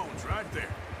 2 bones right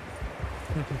there.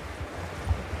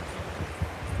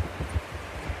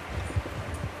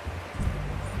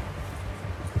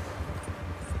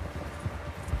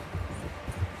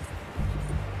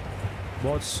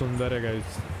 बहुत सुंदर है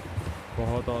guys,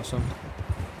 बहुत awesome.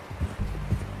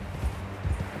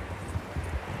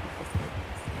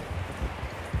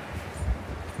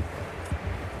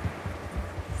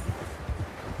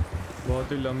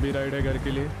 बहुत ही लंबी ride है घर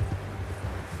के लिए।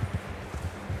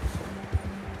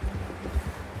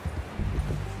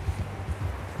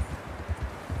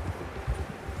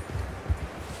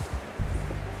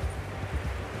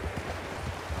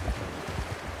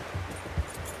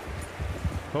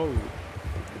 हो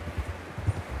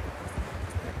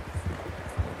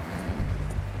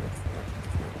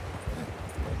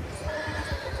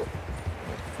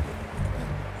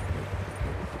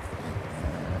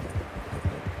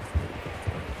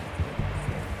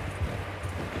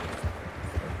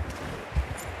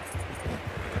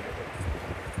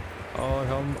और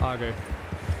हम आ गए।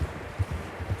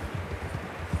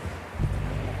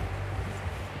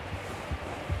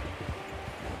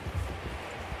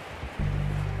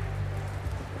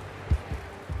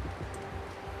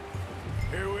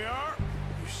 Here we are,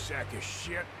 you sack of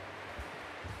shit.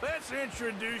 Let's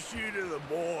introduce you to the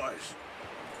boys.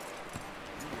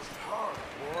 You was hard,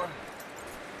 boy.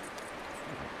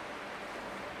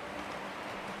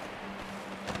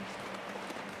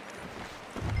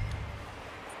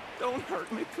 Don't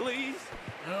hurt me, please.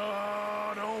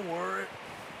 Oh, don't worry.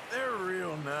 They're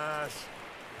real nice.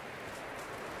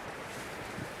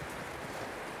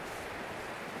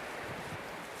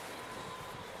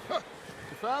 You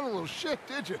found a little shit,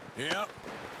 did you? Yep.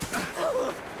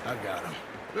 I got him.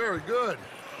 Very good.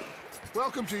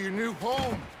 Welcome to your new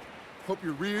home. Hope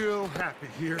you're real happy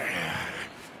here.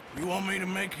 You want me to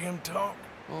make him talk?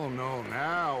 Oh, no,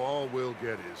 now all we'll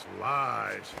get is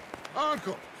lies.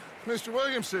 Uncle, Mr.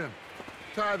 Williamson,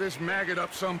 tie this maggot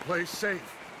up someplace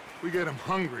safe. We get him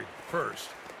hungry first.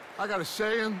 I got a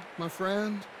saying, my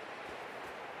friend.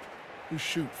 You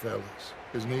shoot fellas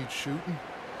as need shooting,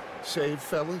 save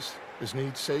fellas as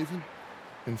need saving,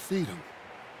 and feed them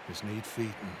as need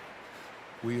feeding.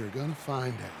 We are gonna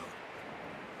find out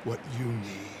what you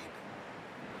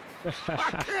need.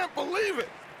 I can't believe it!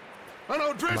 An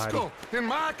O'Driscoll in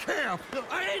my camp!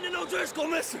 I ain't an O'Driscoll,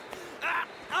 mister!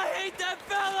 I hate that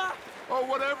fella! Oh,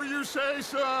 whatever you say,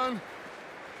 son.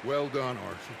 Well done,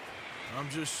 Arthur. I'm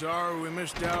just sorry we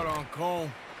missed out on Colm.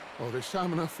 Oh, there's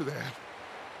time enough for that.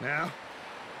 Now,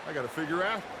 I gotta figure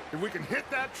out if we can hit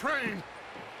that train.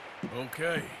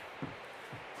 Okay.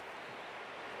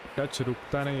 Touch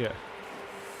रुकता नहीं है,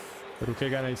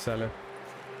 रुकेगा नहीं साले।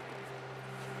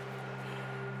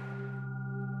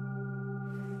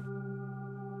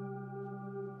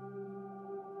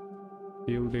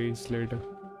 Few days later.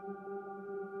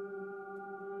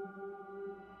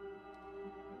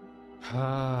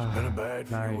 It's been a bad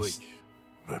few nice. weeks,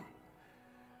 but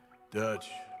Dutch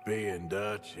being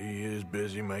Dutch, he is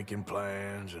busy making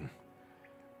plans, and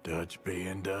Dutch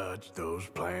being Dutch, those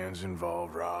plans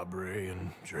involve robbery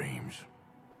and dreams.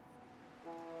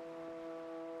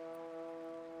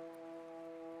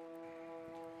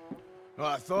 Well,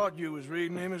 I thought you was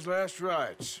reading him his last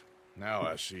rites. Now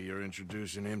I see you're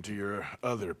introducing him to your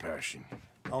other passion.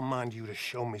 I'll mind you to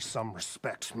show me some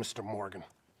respect, Mr. Morgan.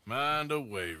 Mind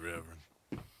away, Reverend.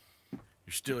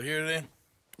 You still here, then?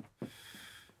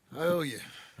 I owe you.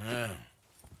 Yeah.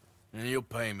 And you'll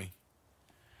pay me.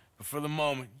 But for the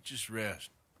moment, just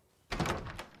rest.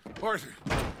 Arthur,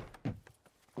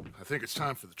 I think it's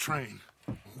time for the train.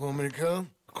 Want me to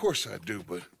come? Of course I do,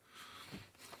 but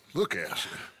look at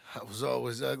you. I was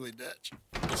always ugly, Dutch.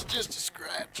 It's just a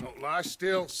scratch. Don't lie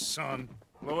still, son.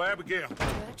 Hello, Abigail.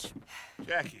 Dutch,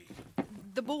 Jackie.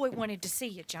 the boy wanted to see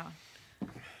you, John.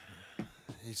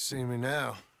 He's seen me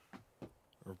now.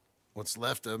 Or what's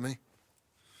left of me.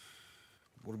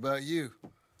 What about you?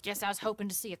 Guess I was hoping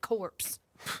to see a corpse.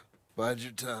 Bide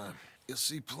your time. You'll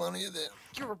see plenty of them.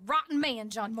 You're a rotten man,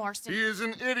 John Marston. He is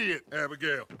an idiot,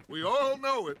 Abigail. We all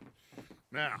know it.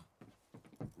 Now,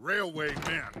 railway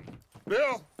men.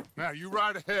 Bill, now you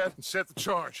ride ahead and set the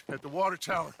charge at the water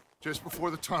tower just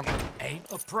before the tunnel.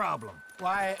 Ain't a problem.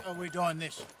 Why are we doing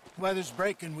this? Weather's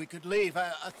breaking. We could leave.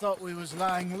 I thought we was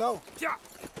lying low. Yeah,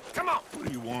 come on. What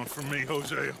do you want from me,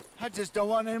 Hosea? I just don't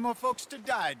want any more folks to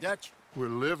die, Dutch. We're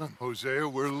living, Hosea,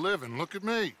 we're living. Look at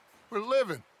me. We're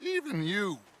living, even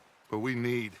you. But we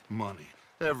need money.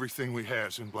 Everything we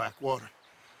has in Blackwater.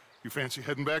 You fancy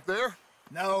heading back there?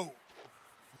 No.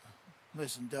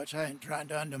 Listen, Dutch, I ain't trying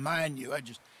to undermine you. I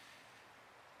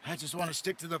just want to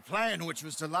stick to the plan, which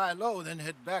was to lie low, then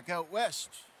head back out west.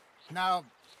 Now,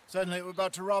 suddenly we're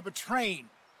about to rob a train.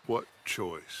 What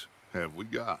choice have we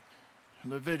got?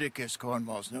 Leviticus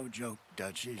Cornwall's no joke,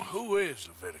 Dutch. Who is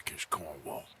Leviticus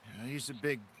Cornwall? He's a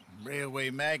big railway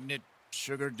magnate,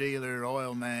 sugar dealer,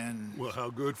 oil man. Well,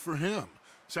 how good for him.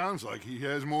 Sounds like he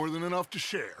has more than enough to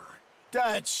share.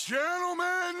 Dutch!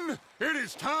 Gentlemen, it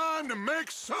is time to make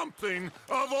something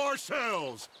of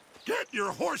ourselves. Get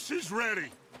your horses ready.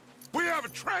 We have a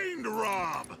train to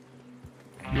rob.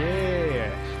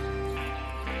 Yeah.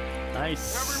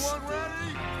 Nice. Everyone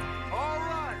ready? All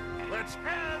right, let's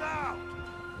head out.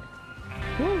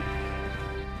 Woo.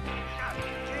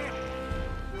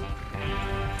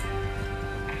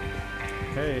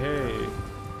 Hey.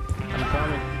 I'm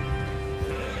coming.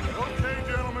 Okay,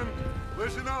 gentlemen,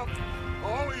 listen up,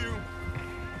 all of you.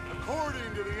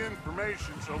 According to the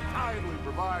information so kindly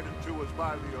provided to us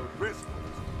by the O'Driscolls,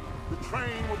 the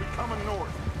train will be coming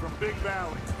north from Big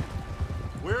Valley.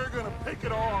 We're gonna pick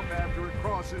it off after it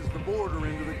crosses the border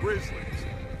into the Grizzlies.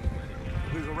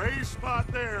 There's a raised spot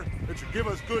there that should give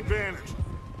us good vantage.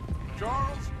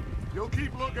 Charles, you'll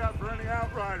keep lookout for any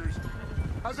outriders.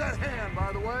 How's that hand,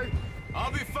 by the way?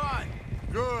 I'll be fine.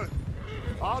 Good.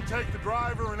 I'll take the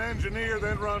driver and engineer,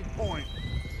 then run point.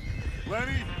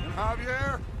 Lenny and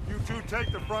Javier, you two take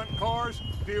the front cars,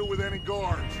 deal with any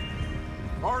guards.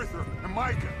 Arthur and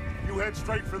Micah, you head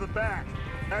straight for the back.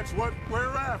 That's what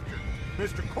we're after.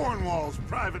 Mr. Cornwall's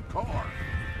private car.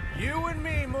 You and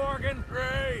me, Morgan.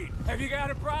 Great. Have you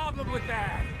got a problem with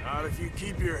that? Not if you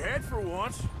keep your head for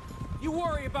once. You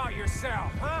worry about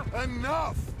yourself, huh?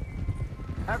 Enough!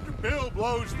 After Bill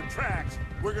blows the tracks,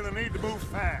 we're gonna need to move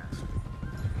fast.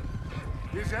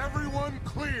 Is everyone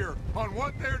clear on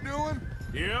what they're doing?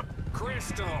 Yep.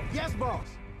 Crystal. Yes, boss.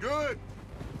 Good.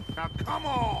 Now come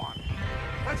on.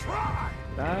 Let's ride.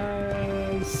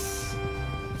 Nice.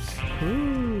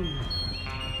 Woo.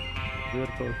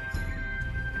 Beautiful.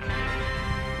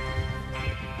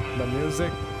 The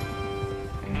music.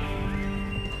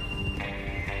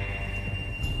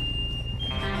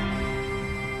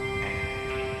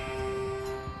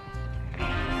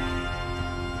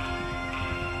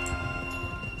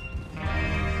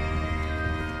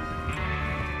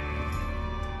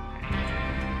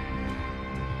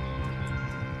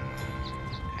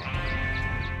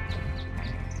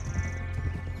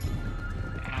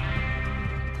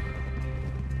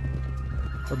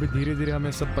 अभी धीरे धीरे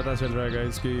हमें सब पता चल रहा है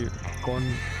guys कि कौन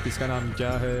किसका नाम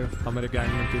क्या है, हमारे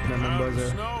गैंग में कितने मेंबर्स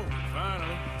हैं,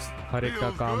 हर एक का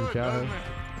काम क्या है.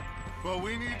 But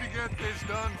we need to get this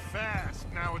done fast.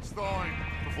 Now it's thawing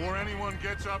before anyone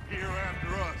gets up here after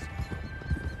us.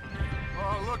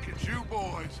 Oh, look at you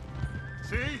boys.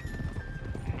 See?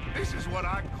 This is what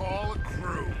I call a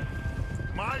crew.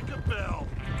 Micah Bell,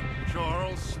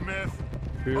 Charles Smith,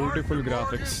 Beautiful Arthur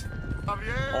graphics. Morgan,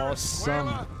 Javier Awesome.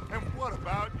 Escuela, and what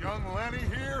about young Lenny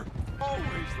here?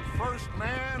 Always the first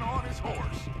man on his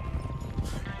horse.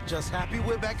 Just happy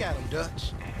we're back at him,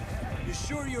 Dutch. You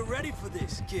sure you're ready for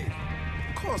this, kid?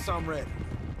 Of course I'm ready.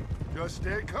 Just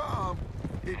stay calm.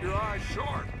 Keep your eyes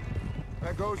sharp.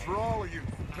 That goes for all of you.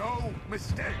 No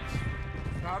mistakes.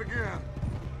 Not again.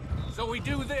 So we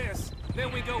do this,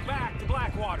 then we go back to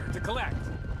Blackwater to collect.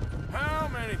 How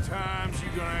many times you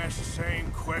gonna ask the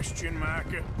same question,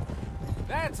 Micah?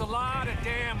 That's a lot of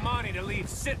damn money to leave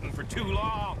sitting for too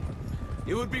long.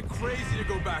 It would be crazy to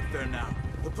go back there now.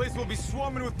 The place will be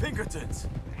swarming with Pinkertons.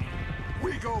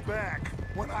 We go back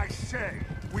when I say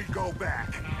we go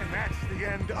back, and that's the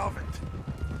end of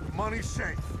it. The money's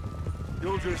safe.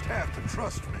 You'll just have to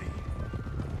trust me.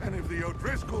 And if the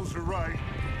O'Driscolls are right,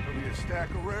 there'll be a stack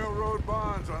of railroad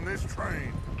bonds on this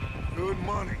train. Good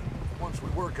money, once we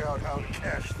work out how to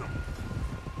cash them.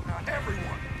 Now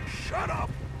everyone, shut up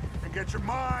and get your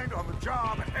mind on the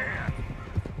job at hand.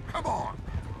 Come on.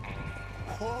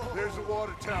 There's the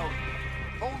water tower.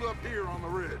 Hold up here on the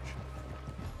ridge.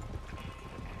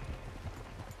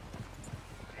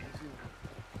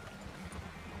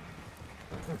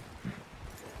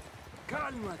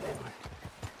 Calma,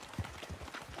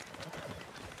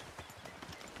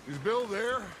 Is Bill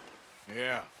there?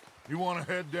 Yeah. You want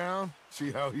to head down?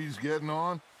 See how he's getting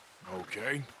on?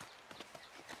 Okay.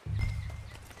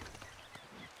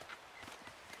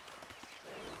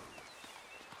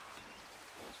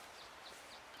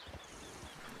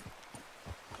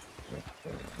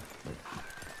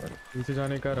 नीचे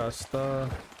जाने का रास्ता.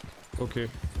 Okay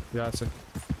यहाँ से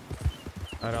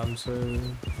आराम से।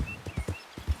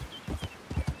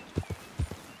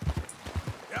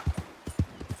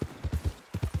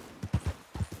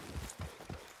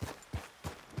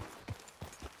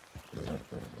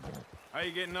 How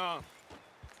you getting on?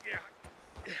 Yeah,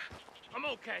 I'm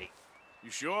okay. You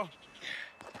sure?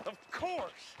 Of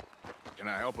course. Can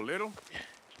I help a little?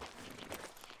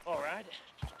 All right.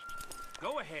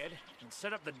 Go ahead and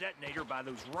set up the detonator by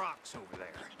those rocks over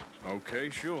there. Okay,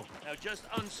 sure. Now just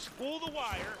unspool the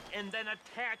wire and then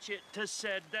attach it to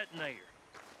said detonator.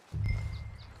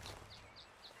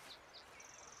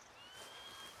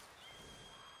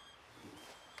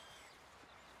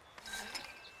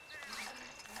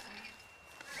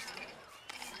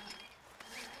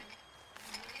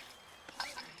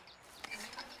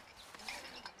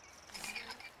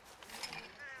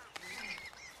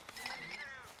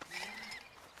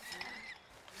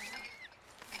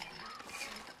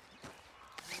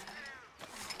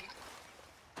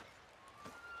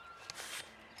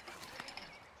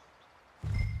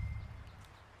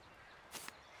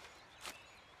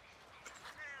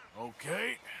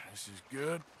 Okay, this is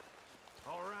good.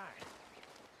 All right.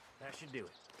 That should do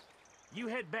it. You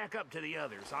head back up to the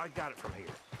others. I got it from here.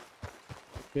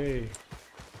 Okay.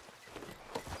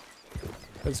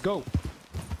 Let's go.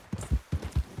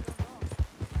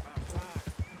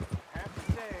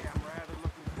 Happy day, I'm rather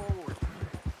looking forward.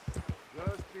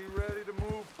 Just be ready to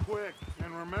move quick,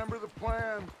 and remember the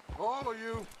plan, all of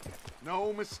you.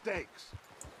 No mistakes.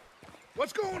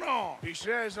 What's going on? He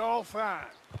says all fine.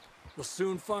 We'll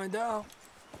soon find out.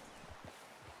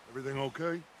 Everything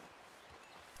okay?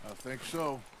 I think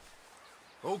so.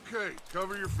 Okay,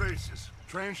 cover your faces.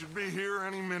 Train should be here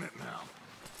any minute now.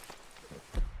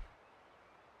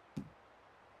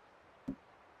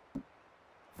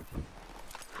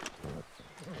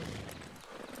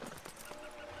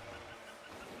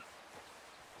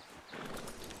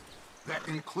 That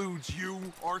includes you,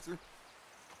 Arthur?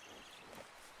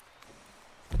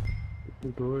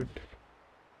 Good.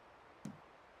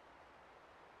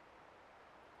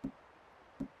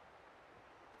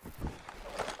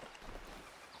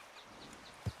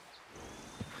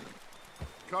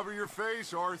 Cover your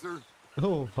face, Arthur.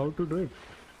 Oh, how to do it?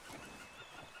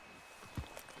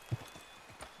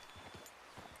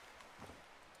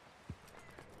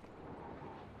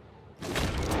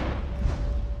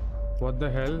 What the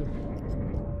hell?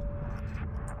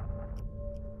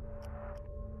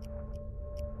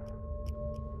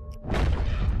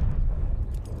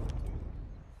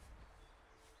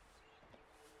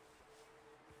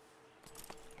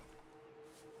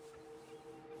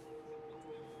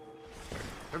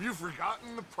 Have you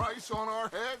forgotten the price on our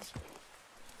heads?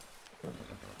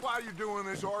 Why are you doing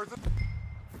this, Arthur?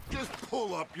 Just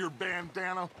pull up your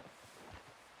bandana.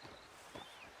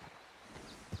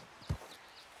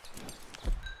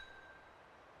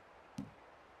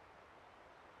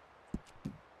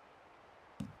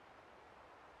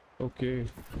 Okay.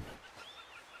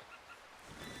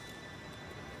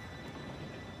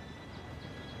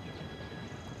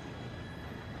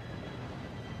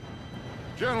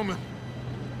 Gentlemen,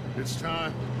 it's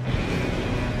time.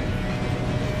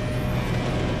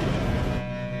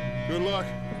 Good luck,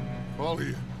 all of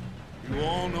you. You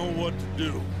all know what to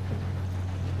do.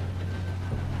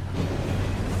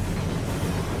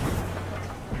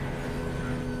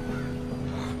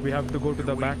 We have to go to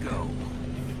the back.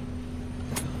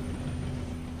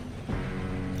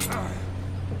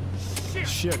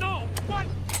 Shit. No! What?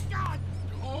 God!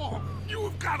 Oh, you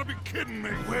have got to be kidding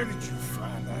me. Where did you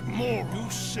find that moron?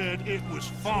 You said it was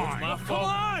fine. My fault. Come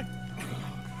on!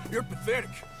 You're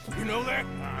pathetic. You know that?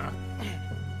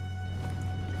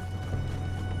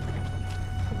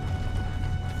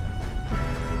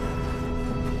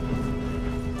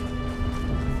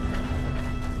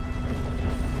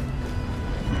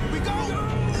 Here we go!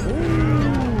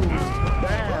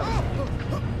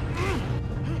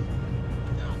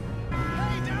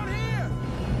 Hey, down here!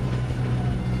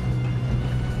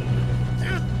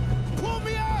 Pull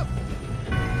me up!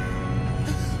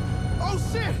 Oh,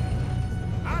 shit!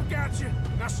 I've got you.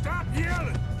 Now stop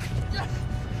yelling.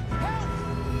 Help!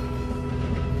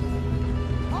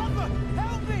 Arthur,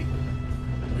 help me!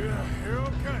 Yeah, you're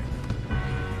okay.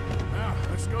 Now,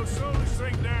 let's go slow this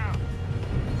thing down.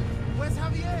 Where's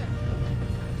Javier?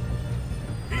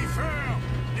 He fell.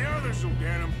 The others will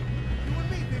get him. You and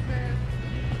me, big man.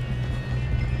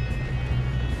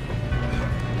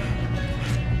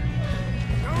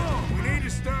 Come on, we need to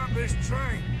stop this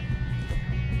train.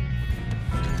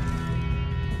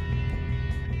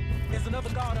 There's another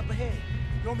guard up ahead.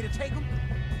 You want me to take him?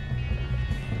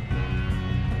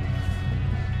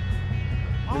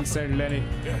 This We'll send Lenny.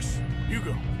 Yes, you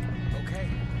go. Okay.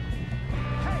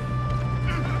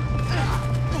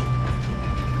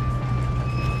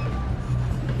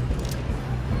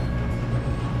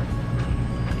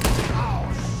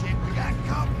 Oh, shit, we got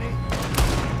company.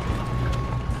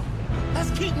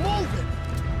 Let's keep moving.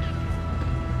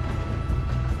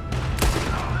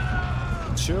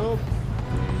 Chup.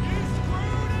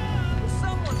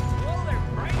 Someone blow their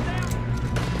brains out.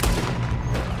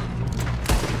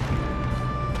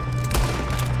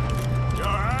 You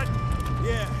all right?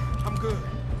 Yeah, I'm good.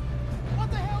 What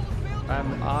the hell was built?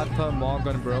 I'm Arthur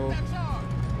Morgan, bro.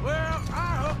 Well,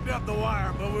 I hooked up the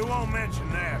wire, but we won't mention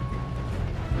that.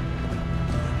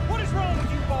 What is wrong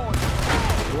with you boys?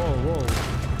 Whoa, whoa.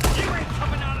 You ain't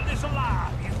coming out of this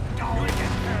alive, you dog. You ain't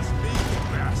getting past me, you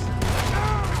bastard.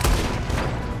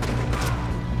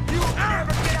 You'll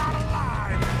never get out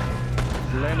alive.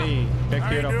 Lenny, take How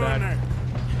care you of doing that. there?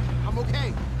 I'm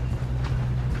okay.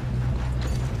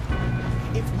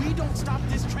 If we don't stop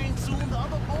this train soon, the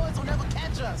other boys will never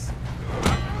catch us.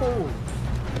 Oh.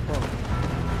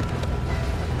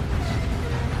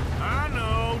 I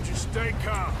know, just stay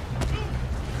calm.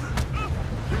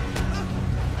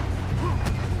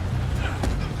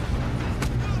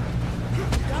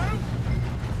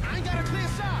 I ain't got a clear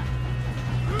shot.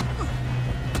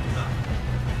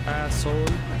 Asshole.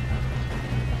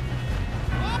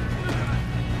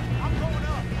 I'm going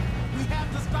up. We have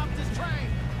to stop this train.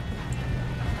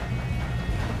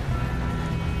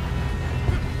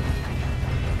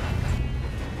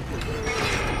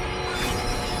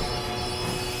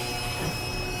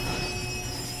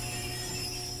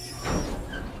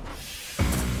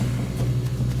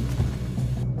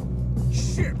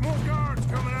 Shit, more guards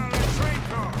coming out of that train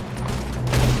car.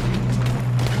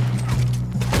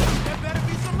 There better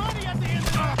be some money at the end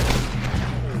of that.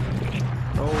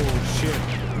 Oh, shit.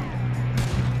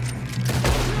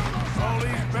 All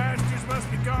these bastards must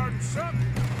be guarding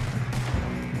something.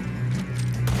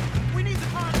 We need to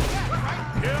find the gap, right?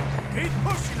 Yep, keep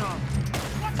pushing on.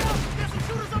 Watch out! There's some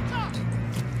shooters up top!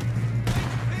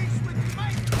 Peace with you,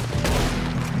 mate!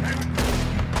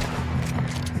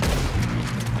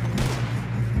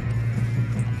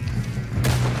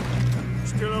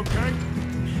 Still okay?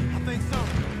 I think so.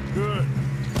 Good.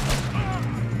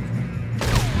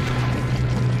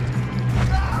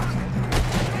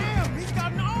 Damn, he's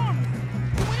got an army!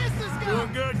 Who is this guy?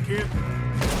 Doing good, kid.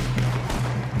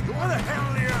 Where the hell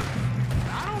are the others?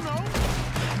 I don't know.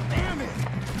 Damn it!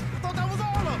 I thought that was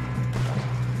all of them.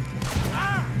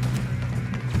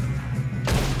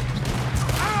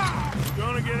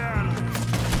 Gonna get out of this.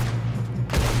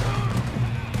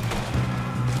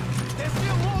 There's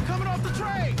still more coming off the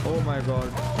train! Oh my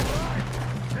god. All right.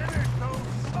 Finish those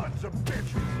sons of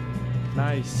bitches.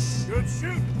 Nice. Good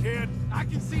shooting, kid. I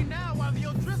can see now why the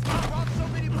O'Driscoll brought so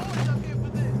many boys up here for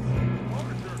this.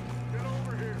 Officer, get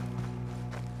over here.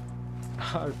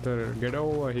 Arthur, get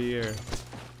over here.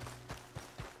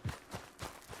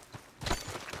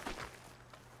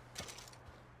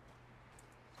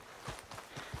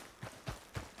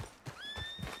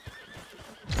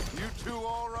 You two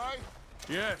all right?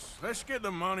 Yes, let's get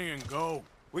the money and go.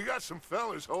 We got some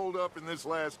fellas holed up in this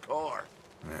last car.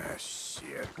 Ah,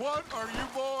 shit. What are you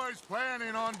boys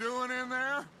planning on doing in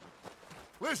there?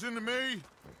 Listen to me.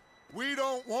 We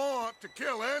don't want to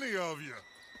kill any of you.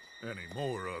 Any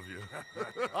more of you.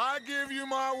 I give you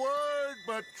my word,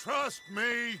 but trust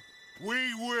me,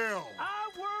 we will. I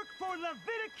work for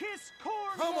Leviticus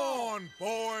Corps. Come on,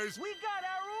 boys. We got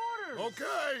our orders.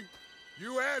 Okay.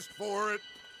 You asked for it.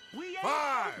 We ain't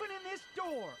 5, opening this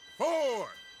door. 4,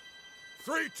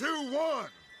 3, 2, 1.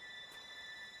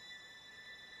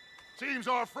 Seems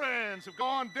our friends have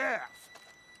gone deaf.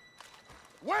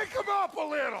 Wake them up a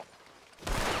little.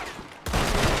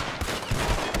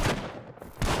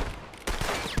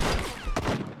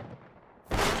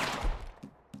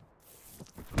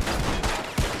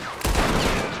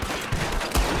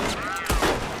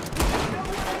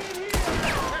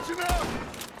 Catching up.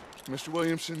 Mr.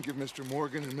 Williamson, give Mr.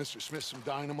 Morgan and Mr. Smith some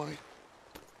dynamite.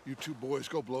 You two boys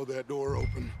go blow that door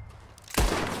open.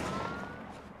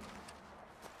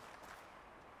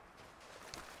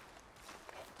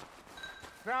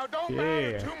 Now, don't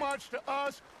matter too much to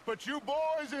us, but you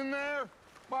boys in there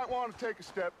might want to take a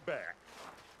step back.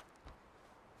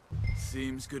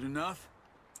 Seems good enough.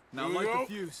 Now Here we light go. the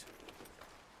fuse.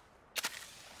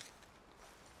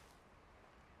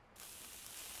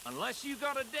 Unless you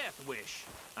got a death wish,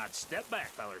 I'd step back,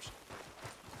 fellers.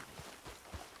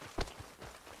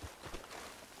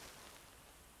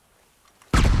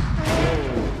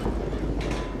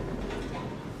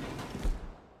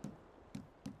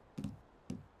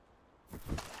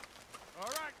 All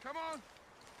right,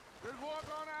 walk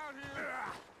on out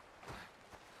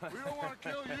here. We don't want to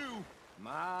kill you.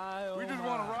 We just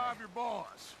want to rob your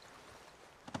boss.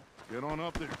 Get on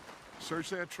up there. Search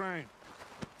that train.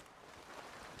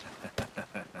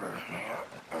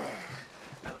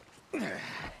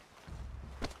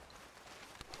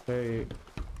 Hey.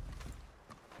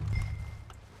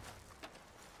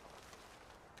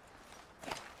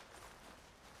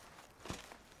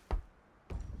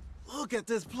 Look at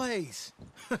this place.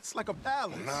 It's like a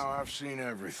palace. Now I've seen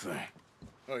everything.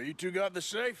 Oh, you two got the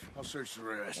safe? I'll search the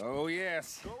rest. Oh,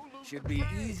 yes. Should be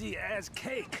easy as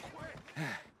cake.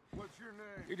 What's your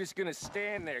name? You're just gonna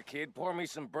stand there, kid. Pour me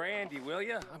some brandy, will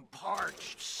ya? I'm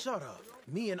parched. Shut up.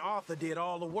 Me and Arthur did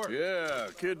all the work. Yeah,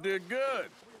 kid did good.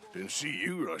 Didn't see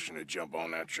you rushing to jump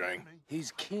on that train.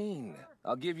 He's keen.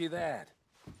 I'll give you that.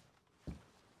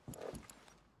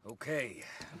 Okay,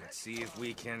 let's see if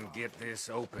we can get this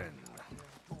open.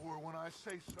 Door when I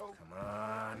say so. Come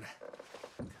on.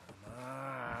 Come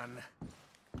on.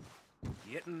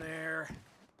 Get in there.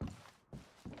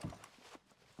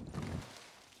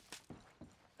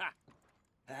 Ha!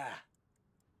 Ah.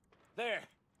 There.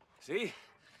 See?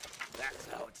 That's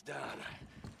how it's done.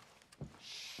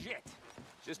 Shit.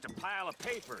 Just a pile of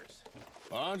papers.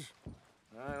 Bonds?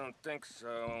 I don't think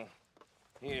so.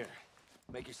 Here.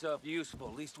 Make yourself useful.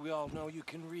 At least we all know you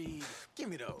can read. Give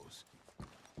me those.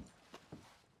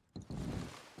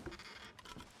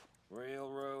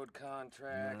 Railroad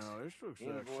contracts, Now, this looks like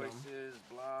something. invoices,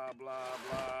 blah, blah,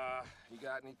 blah. You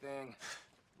got anything?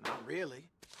 Not really.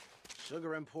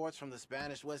 Sugar imports from the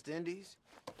Spanish West Indies.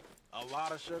 A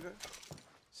lot of sugar.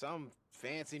 Some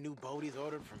fancy new boat he's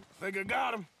ordered from... Think I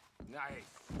got him. Nice.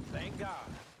 Thank God.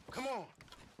 Come on.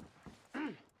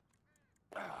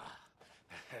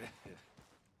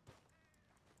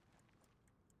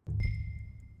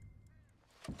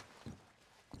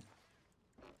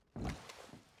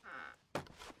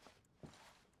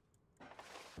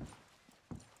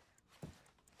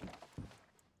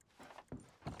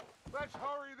 Let's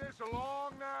hurry this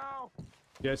along now.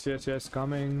 Yes, yes, yes,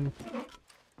 coming.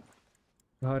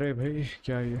 अरे भाई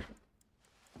क्या ये?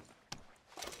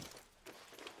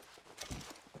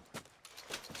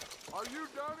 Are you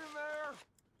done in there?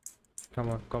 Come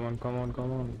on, come on, come on,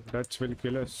 come on. Dutch will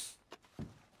kill us.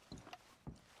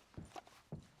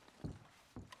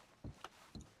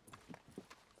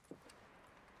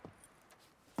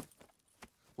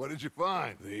 What did you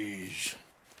find? These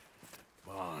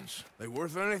bonds. They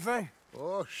worth anything?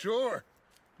 Oh, sure.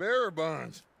 Bearer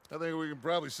bonds. I think we can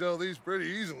probably sell these pretty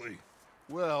easily.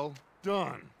 Well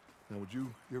done. Now, would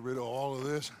you get rid of all of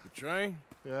this? The train?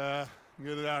 Yeah,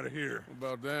 get it out of here. What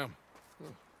about them?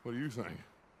 What do you think?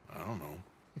 I don't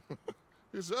know.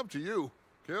 It's up to you.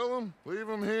 Kill them, leave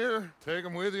them here, take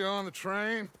them with you on the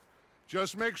train.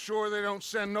 Just make sure they don't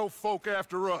send no folk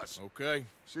after us. Okay.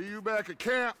 See you back at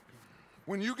camp.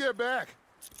 When you get back,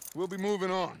 we'll be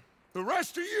moving on. The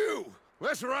rest of you,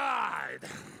 let's ride!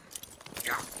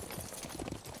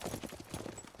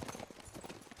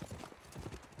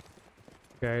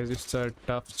 Guys, it's a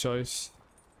tough choice.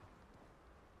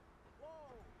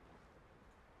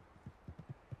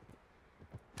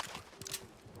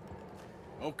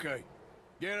 Okay.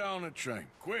 Get on the train.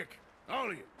 Quick.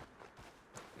 All of you.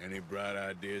 Any bright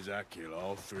ideas, I kill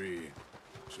all three of you.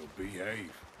 So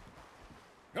behave.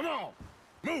 Come on!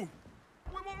 Move!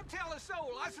 We won't tell a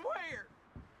soul, I swear!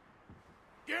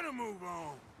 Get a move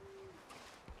on!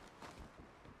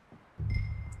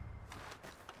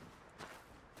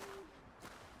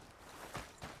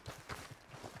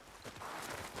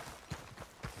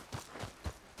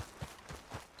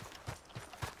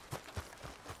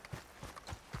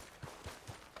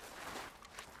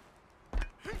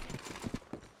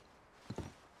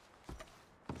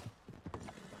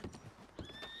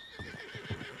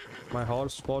 My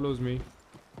horse follows me.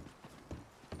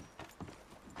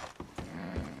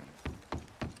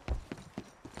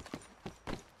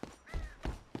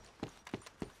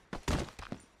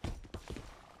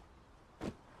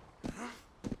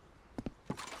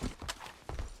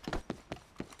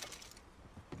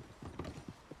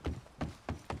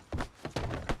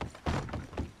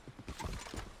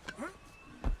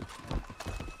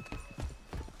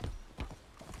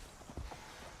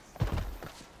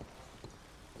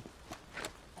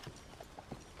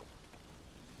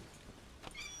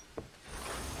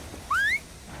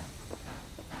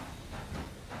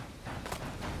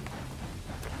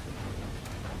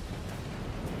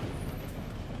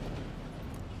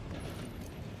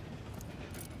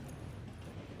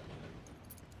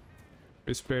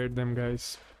 We spared them,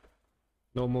 guys.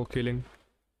 No more killing.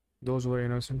 Those were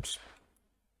innocents.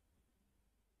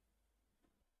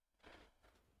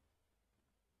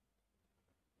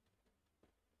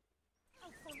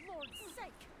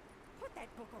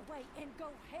 away and go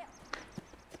help.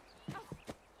 Oh,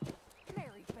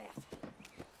 Mary Beth.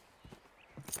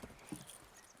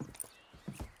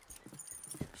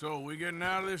 So, we getting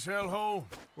out of this hellhole?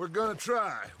 We're gonna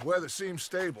try. Weather seems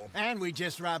stable. And we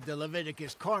just robbed the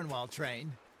Leviticus Cornwall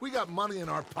train. We got money in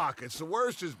our pockets. The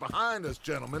worst is behind us,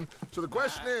 gentlemen. So the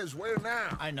question is, where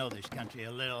now? I know this country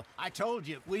a little. I told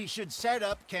you, we should set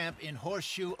up camp in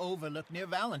Horseshoe Overlook near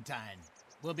Valentine.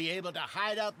 We'll be able to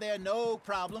hide out there, no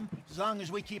problem, as long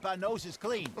as we keep our noses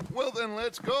clean. Well, then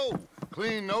let's go.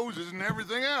 Clean noses and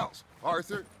everything else.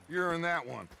 Arthur, you're in that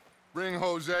one. Bring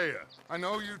Hosea. I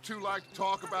know you two like to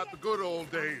talk about the good old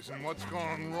days and what's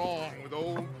gone wrong with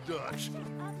old Dutch.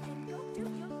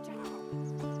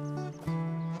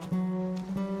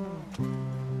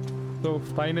 So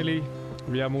finally,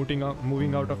 we are moving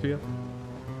out of here.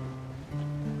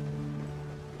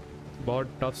 बहुत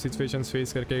tough situations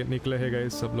face करके निकले हैं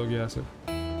guys सब लोग यहाँ से.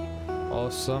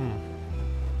 Awesome.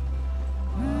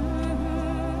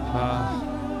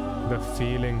 The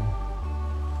feeling.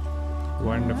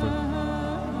 Wonderful.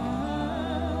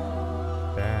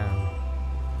 Damn.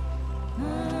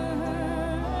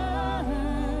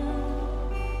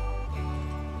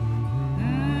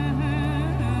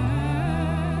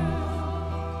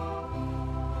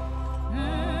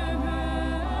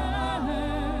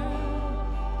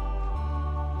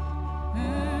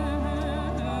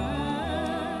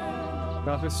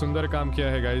 काफी सुंदर काम किया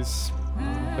है guys,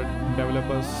 the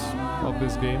developers of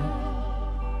this game.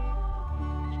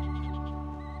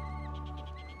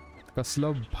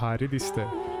 कसलं भारी दिसतंय.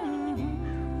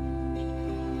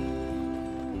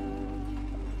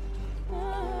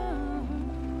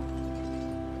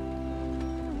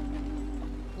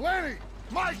 Lenny!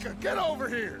 Micah, get over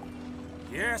here!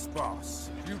 Yes, boss.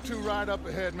 You two ride up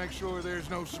ahead, make sure there's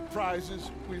no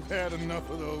surprises. We've had enough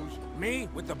of those. Me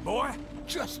with the boy?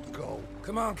 Just go.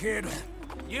 Come on, kid.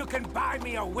 You can buy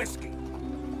me a whiskey.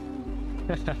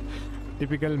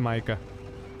 Typical Micah.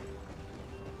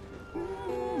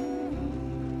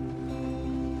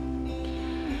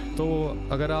 तो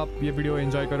अगर आप ये video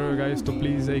enjoy करोगे guys तो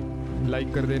please एक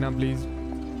like कर देना please.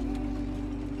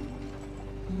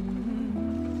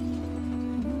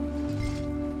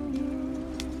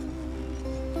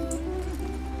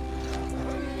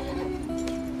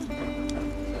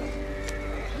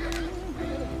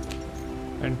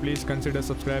 And please consider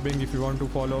subscribing if you want to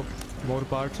follow more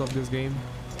parts of this game.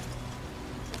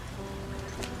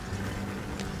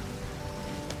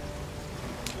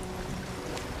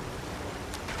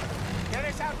 Get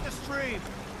us out the stream.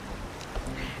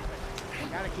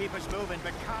 Gotta keep us moving,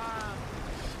 but calm.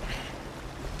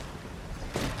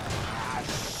 Ah,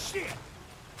 shit!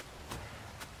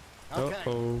 Okay,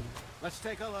 Uh-oh. let's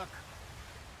take a look.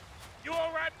 You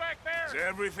all right back there? Does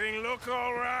everything look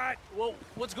all right? Well,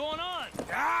 what's going on?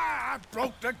 Ah, I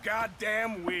broke the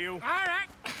goddamn wheel. All right,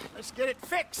 let's get it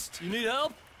fixed. You need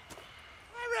help?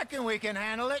 I reckon we can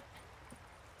handle it.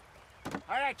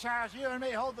 All right, Charles, you and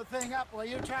me hold the thing up while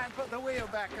you try and put the wheel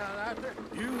back on, Arthur.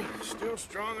 You still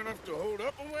strong enough to hold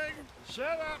up a wagon? Shut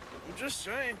up. I'm just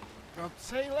saying. Don't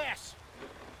say less.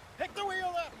 Pick the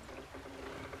wheel up.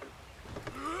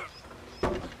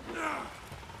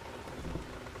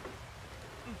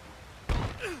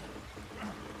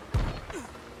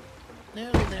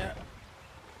 Nearly there.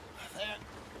 There.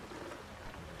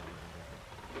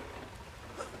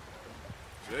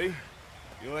 See?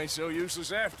 You ain't so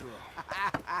useless after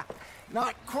all.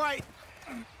 Not quite.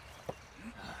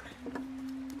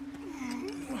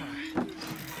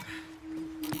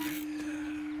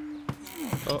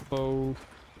 Uh-oh.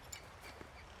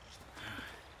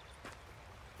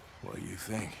 What do you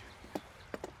think?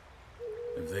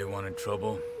 If they wanted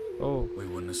trouble, Oh, we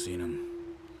wouldn't have seen them.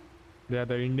 they are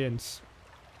the Indians,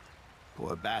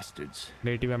 Poor bastards.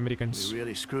 Native Americans. We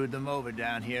really screwed them over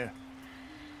down here.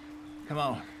 Come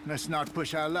on, let's not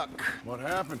push our luck. What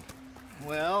happened?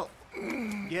 Well,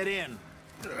 get in.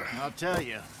 I'll tell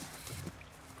you.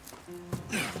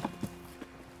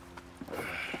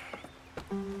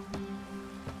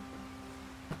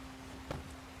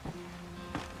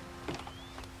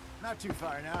 Not too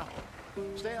far now.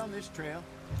 Stay on this trail.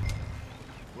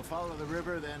 We'll follow the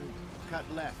river, then cut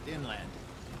left inland.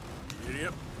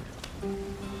 Yep.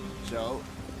 So,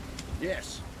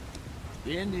 yes,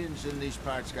 the Indians in these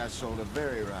parts got sold a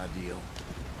very raw deal.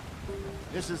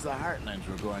 This is the heartlands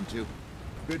we're going to.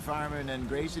 Good farming and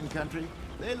grazing country,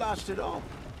 they lost it all.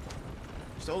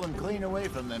 Stolen clean away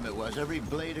from them it was, every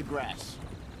blade of grass.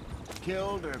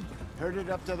 Killed or herded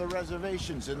up to the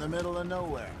reservations in the middle of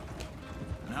nowhere.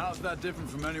 And how's that different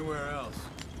from anywhere else?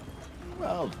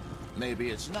 Well, maybe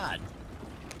it's not.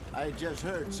 I just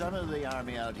heard some of the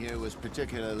army out here was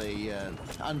particularly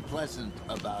unpleasant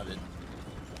about it.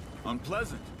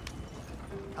 Unpleasant?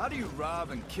 How do you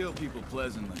rob and kill people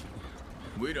pleasantly?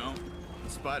 We don't, in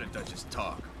spite of Dutch's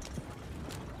talk.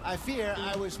 I fear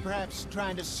I was perhaps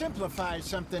trying to simplify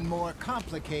something more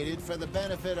complicated for the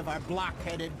benefit of our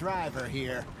block-headed driver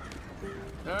here.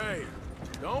 Hey,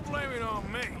 don't blame it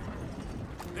on me.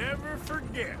 Never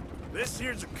forget, this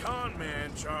here's a con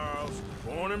man, Charles,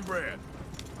 born and bred.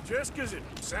 Just 'cause it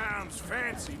sounds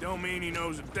fancy don't mean he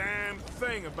knows a damn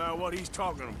thing about what he's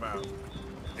talking about.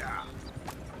 Yeah.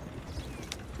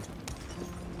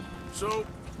 So,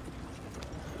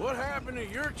 what happened to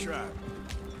your tribe?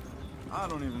 I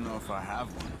don't even know if I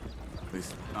have one. At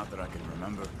least, not that I can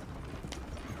remember.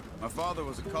 My father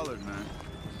was a colored man.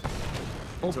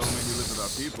 He told me he lived with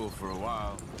our people for a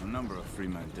while. A number of free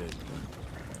men did.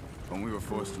 But when we were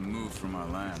forced to move from our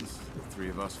lands, the three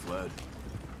of us fled.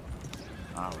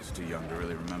 I was too young to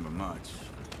really remember much.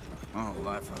 My whole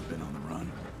life I've been on the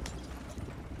run.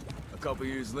 A couple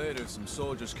years later, some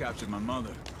soldiers captured my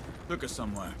mother. Took her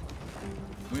somewhere.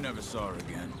 We never saw her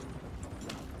again.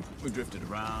 We drifted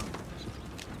around.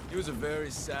 He was a very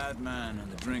sad man,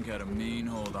 and the drink had a mean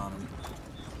hold on him.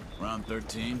 Around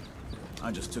 13,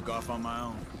 I just took off on my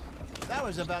own. That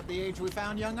was about the age we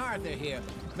found young Arthur here.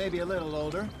 Maybe a little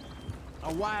older.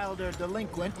 A wilder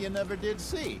delinquent you never did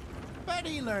see. But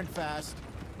he learned fast.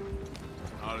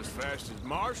 Not as fast as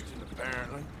Marston,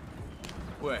 apparently.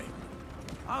 Wait,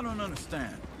 I don't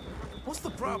understand. What's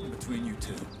the problem between you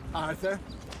two? Arthur?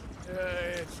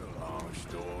 It's a long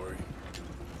story.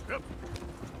 Yep.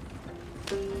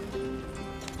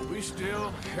 We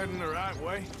still heading the right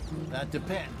way? That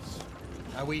depends.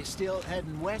 Are we still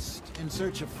heading west in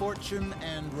search of fortune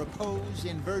and repose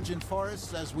in virgin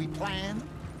forests as we planned?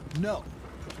 No.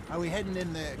 Are we heading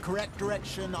in the correct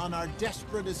direction on our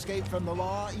desperate escape from the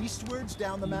law eastwards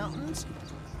down the mountains?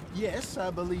 Yes, I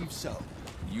believe so.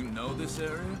 You know this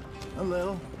area? A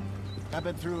little. I've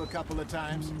been through a couple of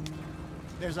times.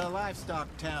 There's a livestock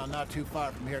town not too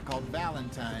far from here called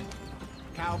Valentine.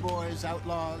 Cowboys,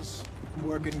 outlaws,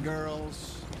 working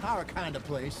girls, our kind of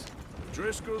place.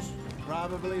 Driscolls?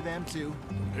 Probably them too.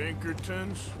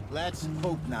 Pinkertons? Let's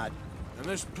hope not. And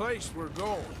this place we're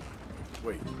going.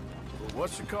 Wait,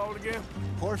 what's it called again?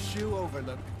 Horseshoe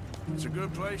Overlook. It's a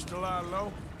good place to lie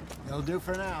low? It'll do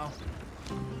for now.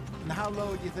 And how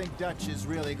low do you think Dutch is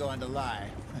really going to lie?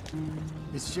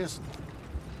 It's just,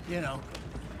 you know,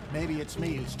 maybe it's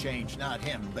me who's changed, not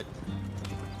him, but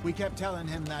we kept telling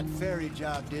him that ferry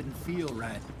job didn't feel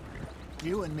right.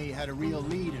 You and me had a real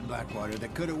lead in Blackwater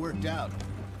that could have worked out.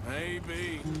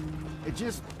 Maybe. It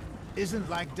just isn't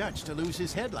like Dutch to lose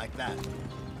his head like that.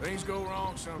 Things go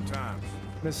wrong sometimes.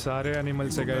 मैं सारे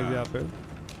animals से guys यहाँ पे.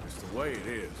 It's the way it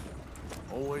is.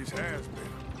 Always has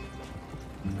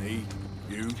been. Me,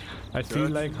 you. I feel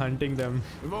Dutch. like hunting them,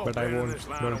 We've all but I been in won't. this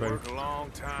line Don't of worry. work a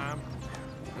long time,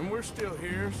 and we're still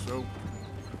here. So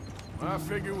I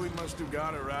figure we must have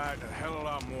got it right a hell of a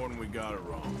lot more than we got it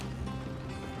wrong.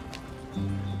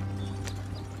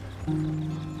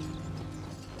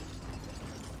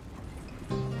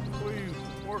 What are you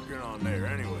working on there,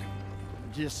 anyway?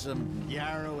 Just some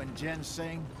yarrow and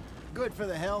ginseng. Good for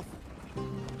the health.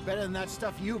 Better than that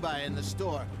stuff you buy in the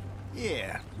store.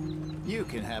 Yeah, you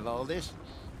can have all this.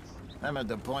 I'm at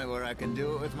the point where I can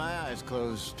do it with my eyes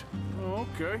closed. Oh,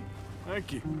 okay.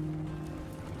 Thank you.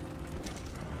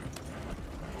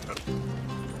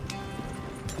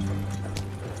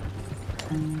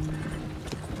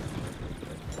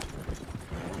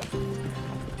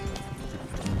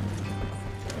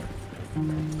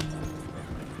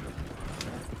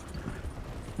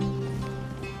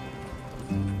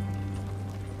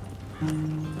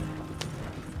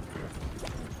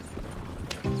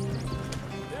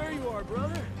 There you are,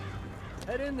 brother.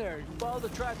 Head in there. Follow the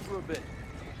track for a bit.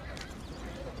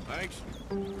 Thanks.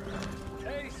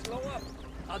 Hey, slow up.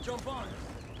 I'll jump on.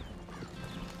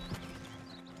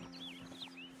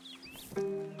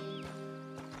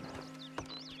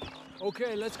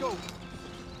 Okay, let's go.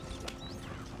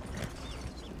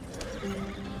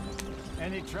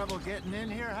 Any trouble getting in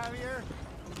here, Javier?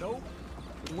 Nope.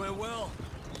 It went well.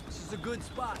 This is a good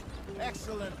spot.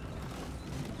 Excellent.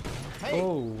 Hey,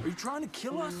 Oh, Are you trying to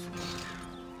kill us?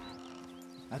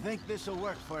 I think this'll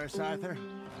work for us, Arthur.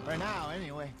 For now,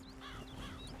 anyway.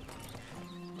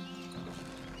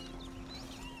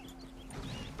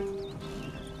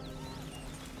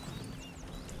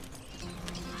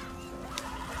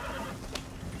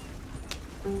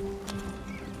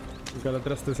 गलत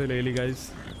रास्ते से ले ली guys.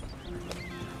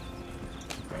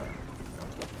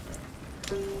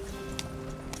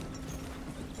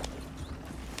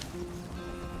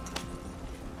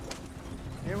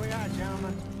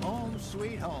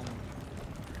 home.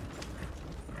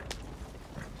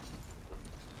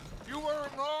 You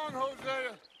weren't wrong,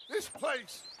 Hosea. This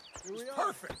place is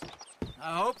perfect.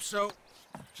 I hope so.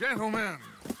 Gentlemen,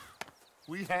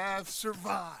 we have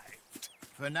survived.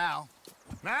 For now.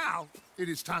 Now, it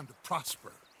is time to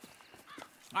prosper.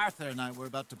 Arthur and I were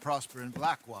about to prosper in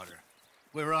Blackwater.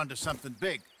 We were onto something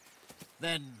big.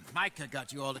 Then Micah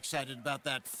got you all excited about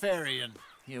that ferry, and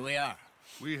here we are.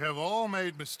 We have all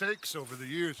made mistakes over the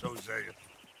years, Hosea.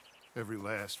 Every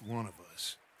last one of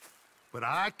us. But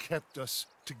I kept us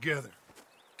together.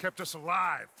 Kept us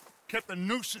alive. Kept the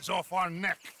nooses off our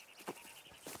neck.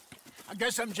 I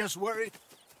guess I'm just worried.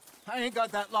 I ain't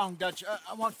got that long, Dutch.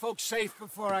 I want folks safe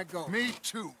before I go. Me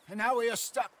too. And now we are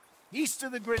stuck. East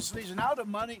of the Grizzlies and out of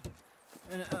money.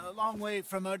 And a long way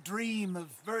from our dream of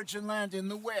virgin land in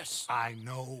the west. I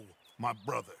know, my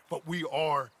brother. But we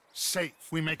are safe.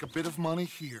 We make a bit of money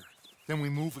here. Then we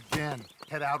move again.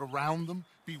 Head out around them.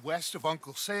 Be west of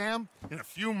Uncle Sam. In a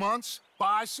few months,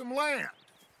 buy some land.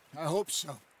 I hope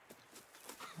so.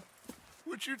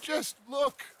 Would you just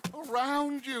look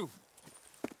around you?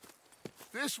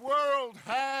 This world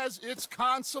has its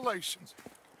consolations.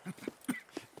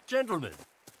 Gentlemen,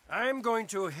 I'm going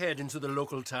to head into the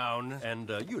local town and,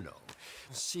 you know,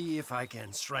 see if I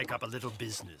can strike up a little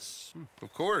business.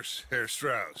 Of course, Herr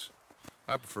Strauss.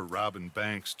 I prefer robbing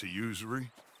banks to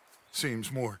usury. Seems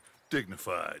more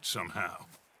dignified somehow.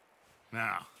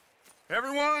 Now,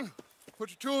 everyone, put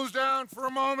your tools down for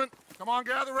a moment. Come on,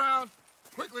 gather round.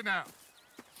 Quickly now.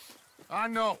 I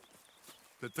know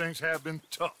that things have been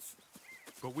tough,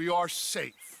 but we are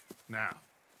safe now,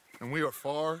 and we are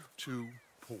far too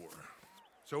poor.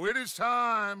 So it is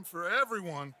time for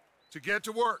everyone to get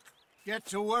to work. Get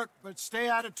to work, but stay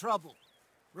out of trouble.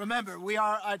 Remember, we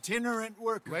are itinerant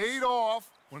workers. Laid off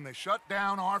when they shut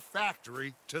down our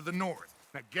factory to the north.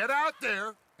 Now get out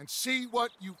there and see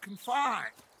what you can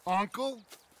find. Uncle,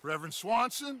 Reverend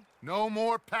Swanson, no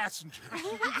more passengers.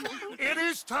 It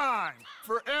is time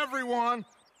for everyone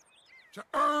to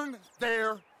earn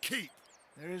their keep.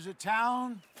 There is a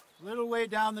town a little way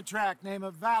down the track named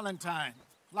Valentine.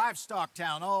 Livestock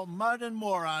town, all mud and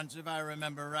morons, if I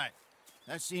remember right.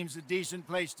 That seems a decent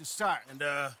place to start. And,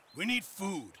 we need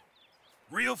food.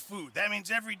 Real food. That means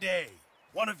every day.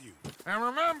 One of you. And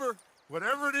remember,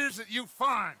 whatever it is that you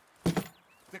find,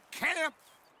 the camp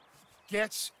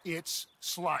gets its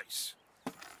slice.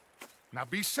 Now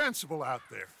be sensible out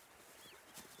there.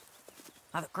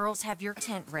 Now the girls have your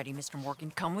tent ready, Mr.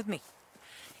 Morgan. Come with me.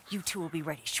 You two will be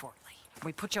ready shortly.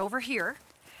 We put you over here.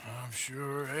 I'm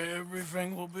sure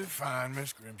everything will be fine,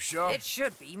 Miss Grimshaw. It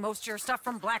should be. Most of your stuff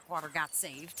from Blackwater got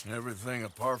saved. Everything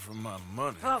apart from my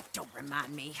money. Oh, don't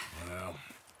remind me. Well,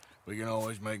 we can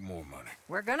always make more money.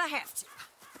 We're gonna have to.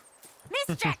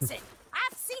 Miss Jackson,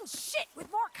 I've seen shit with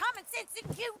more common sense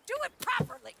than you. Do it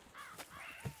properly.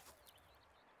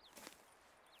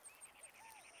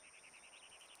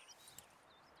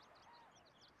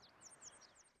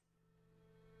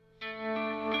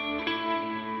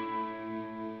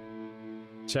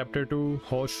 Chapter 2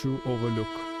 Horseshoe Overlook.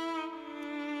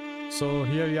 So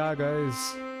here yeah guys,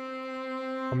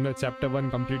 हमने chapter 1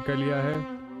 complete कर लिया है.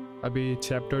 अभी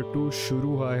chapter 2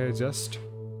 शुरू हुआ है just.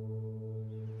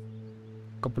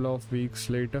 Couple of weeks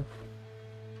later.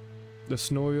 The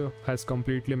snow has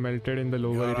completely melted in the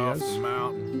lower Got off areas. the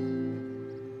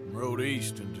mountain, rode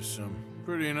east into some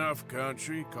pretty enough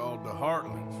country called the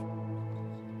Heartlands.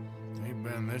 Ain't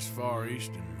been this far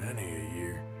east in many a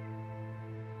year.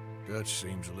 Dutch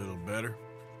seems a little better.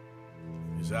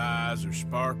 His eyes are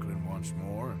sparkling once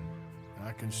more, and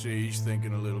I can see he's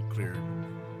thinking a little clearer.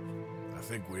 I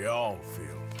think we all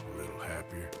feel a little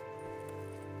happier,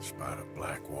 in spite of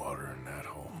Blackwater and that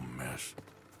whole mess.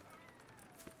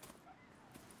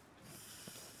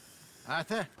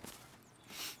 Arthur?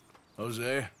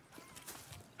 Jose?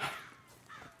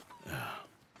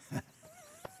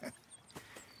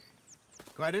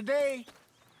 Quite a day.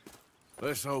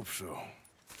 Let's hope so.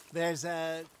 There's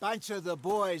a bunch of the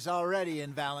boys already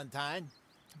in Valentine.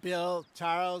 Bill,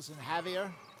 Charles, and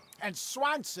Javier. And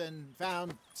Swanson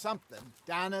found something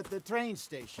down at the train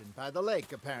station by the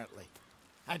lake, apparently.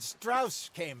 And Strauss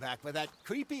came back with that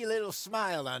creepy little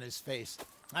smile on his face.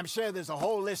 I'm sure there's a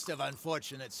whole list of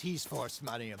unfortunates he's forced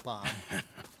money upon.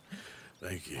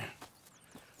 Thank you.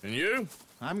 And you?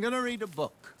 I'm gonna read a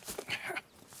book.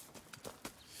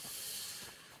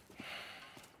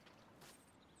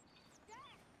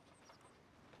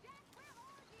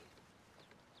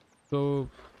 तो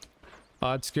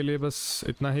आज के लिए बस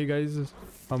इतना ही guys.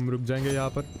 हम रुक जाएंगे यहाँ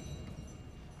पर.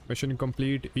 Mission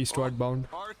complete. Eastward bound.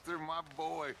 Arthur, my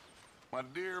boy. My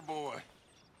dear boy.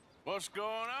 What's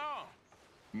going on?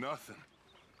 Nothing.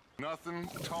 Nothing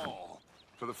at all.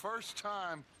 For the first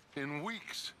time in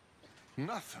weeks.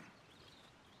 Nothing.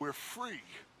 We're free.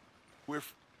 We're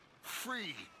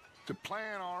free to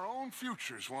plan our own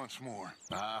futures once more.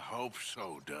 I hope so,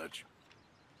 Dutch.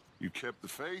 You kept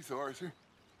the faith, Arthur.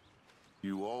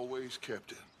 You always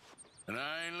kept it. And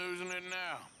I ain't losing it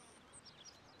now.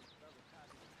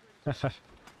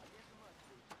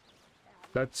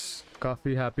 That's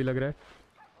काफ़ी happy लग रहा है.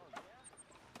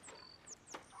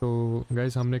 तो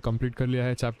guys हमने complete कर लिया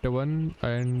है chapter 1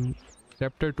 and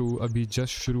chapter 2 अभी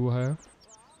जस्ट शुरू हुआ है.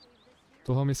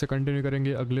 तो हम इसे कंटिन्यू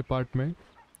करेंगे अगले पार्ट में.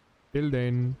 Till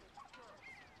then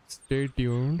stay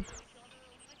tuned.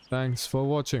 Thanks for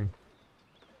watching.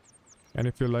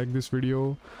 And if you like this video,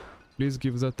 please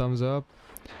give us a thumbs up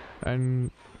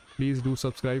and please do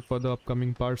subscribe for the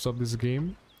upcoming parts of this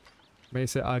game. मैं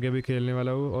इसे आगे भी खेलने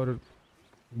वाला हूँ और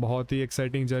बहुत ही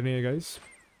एक्साइटिंग जर्नी है गाइस.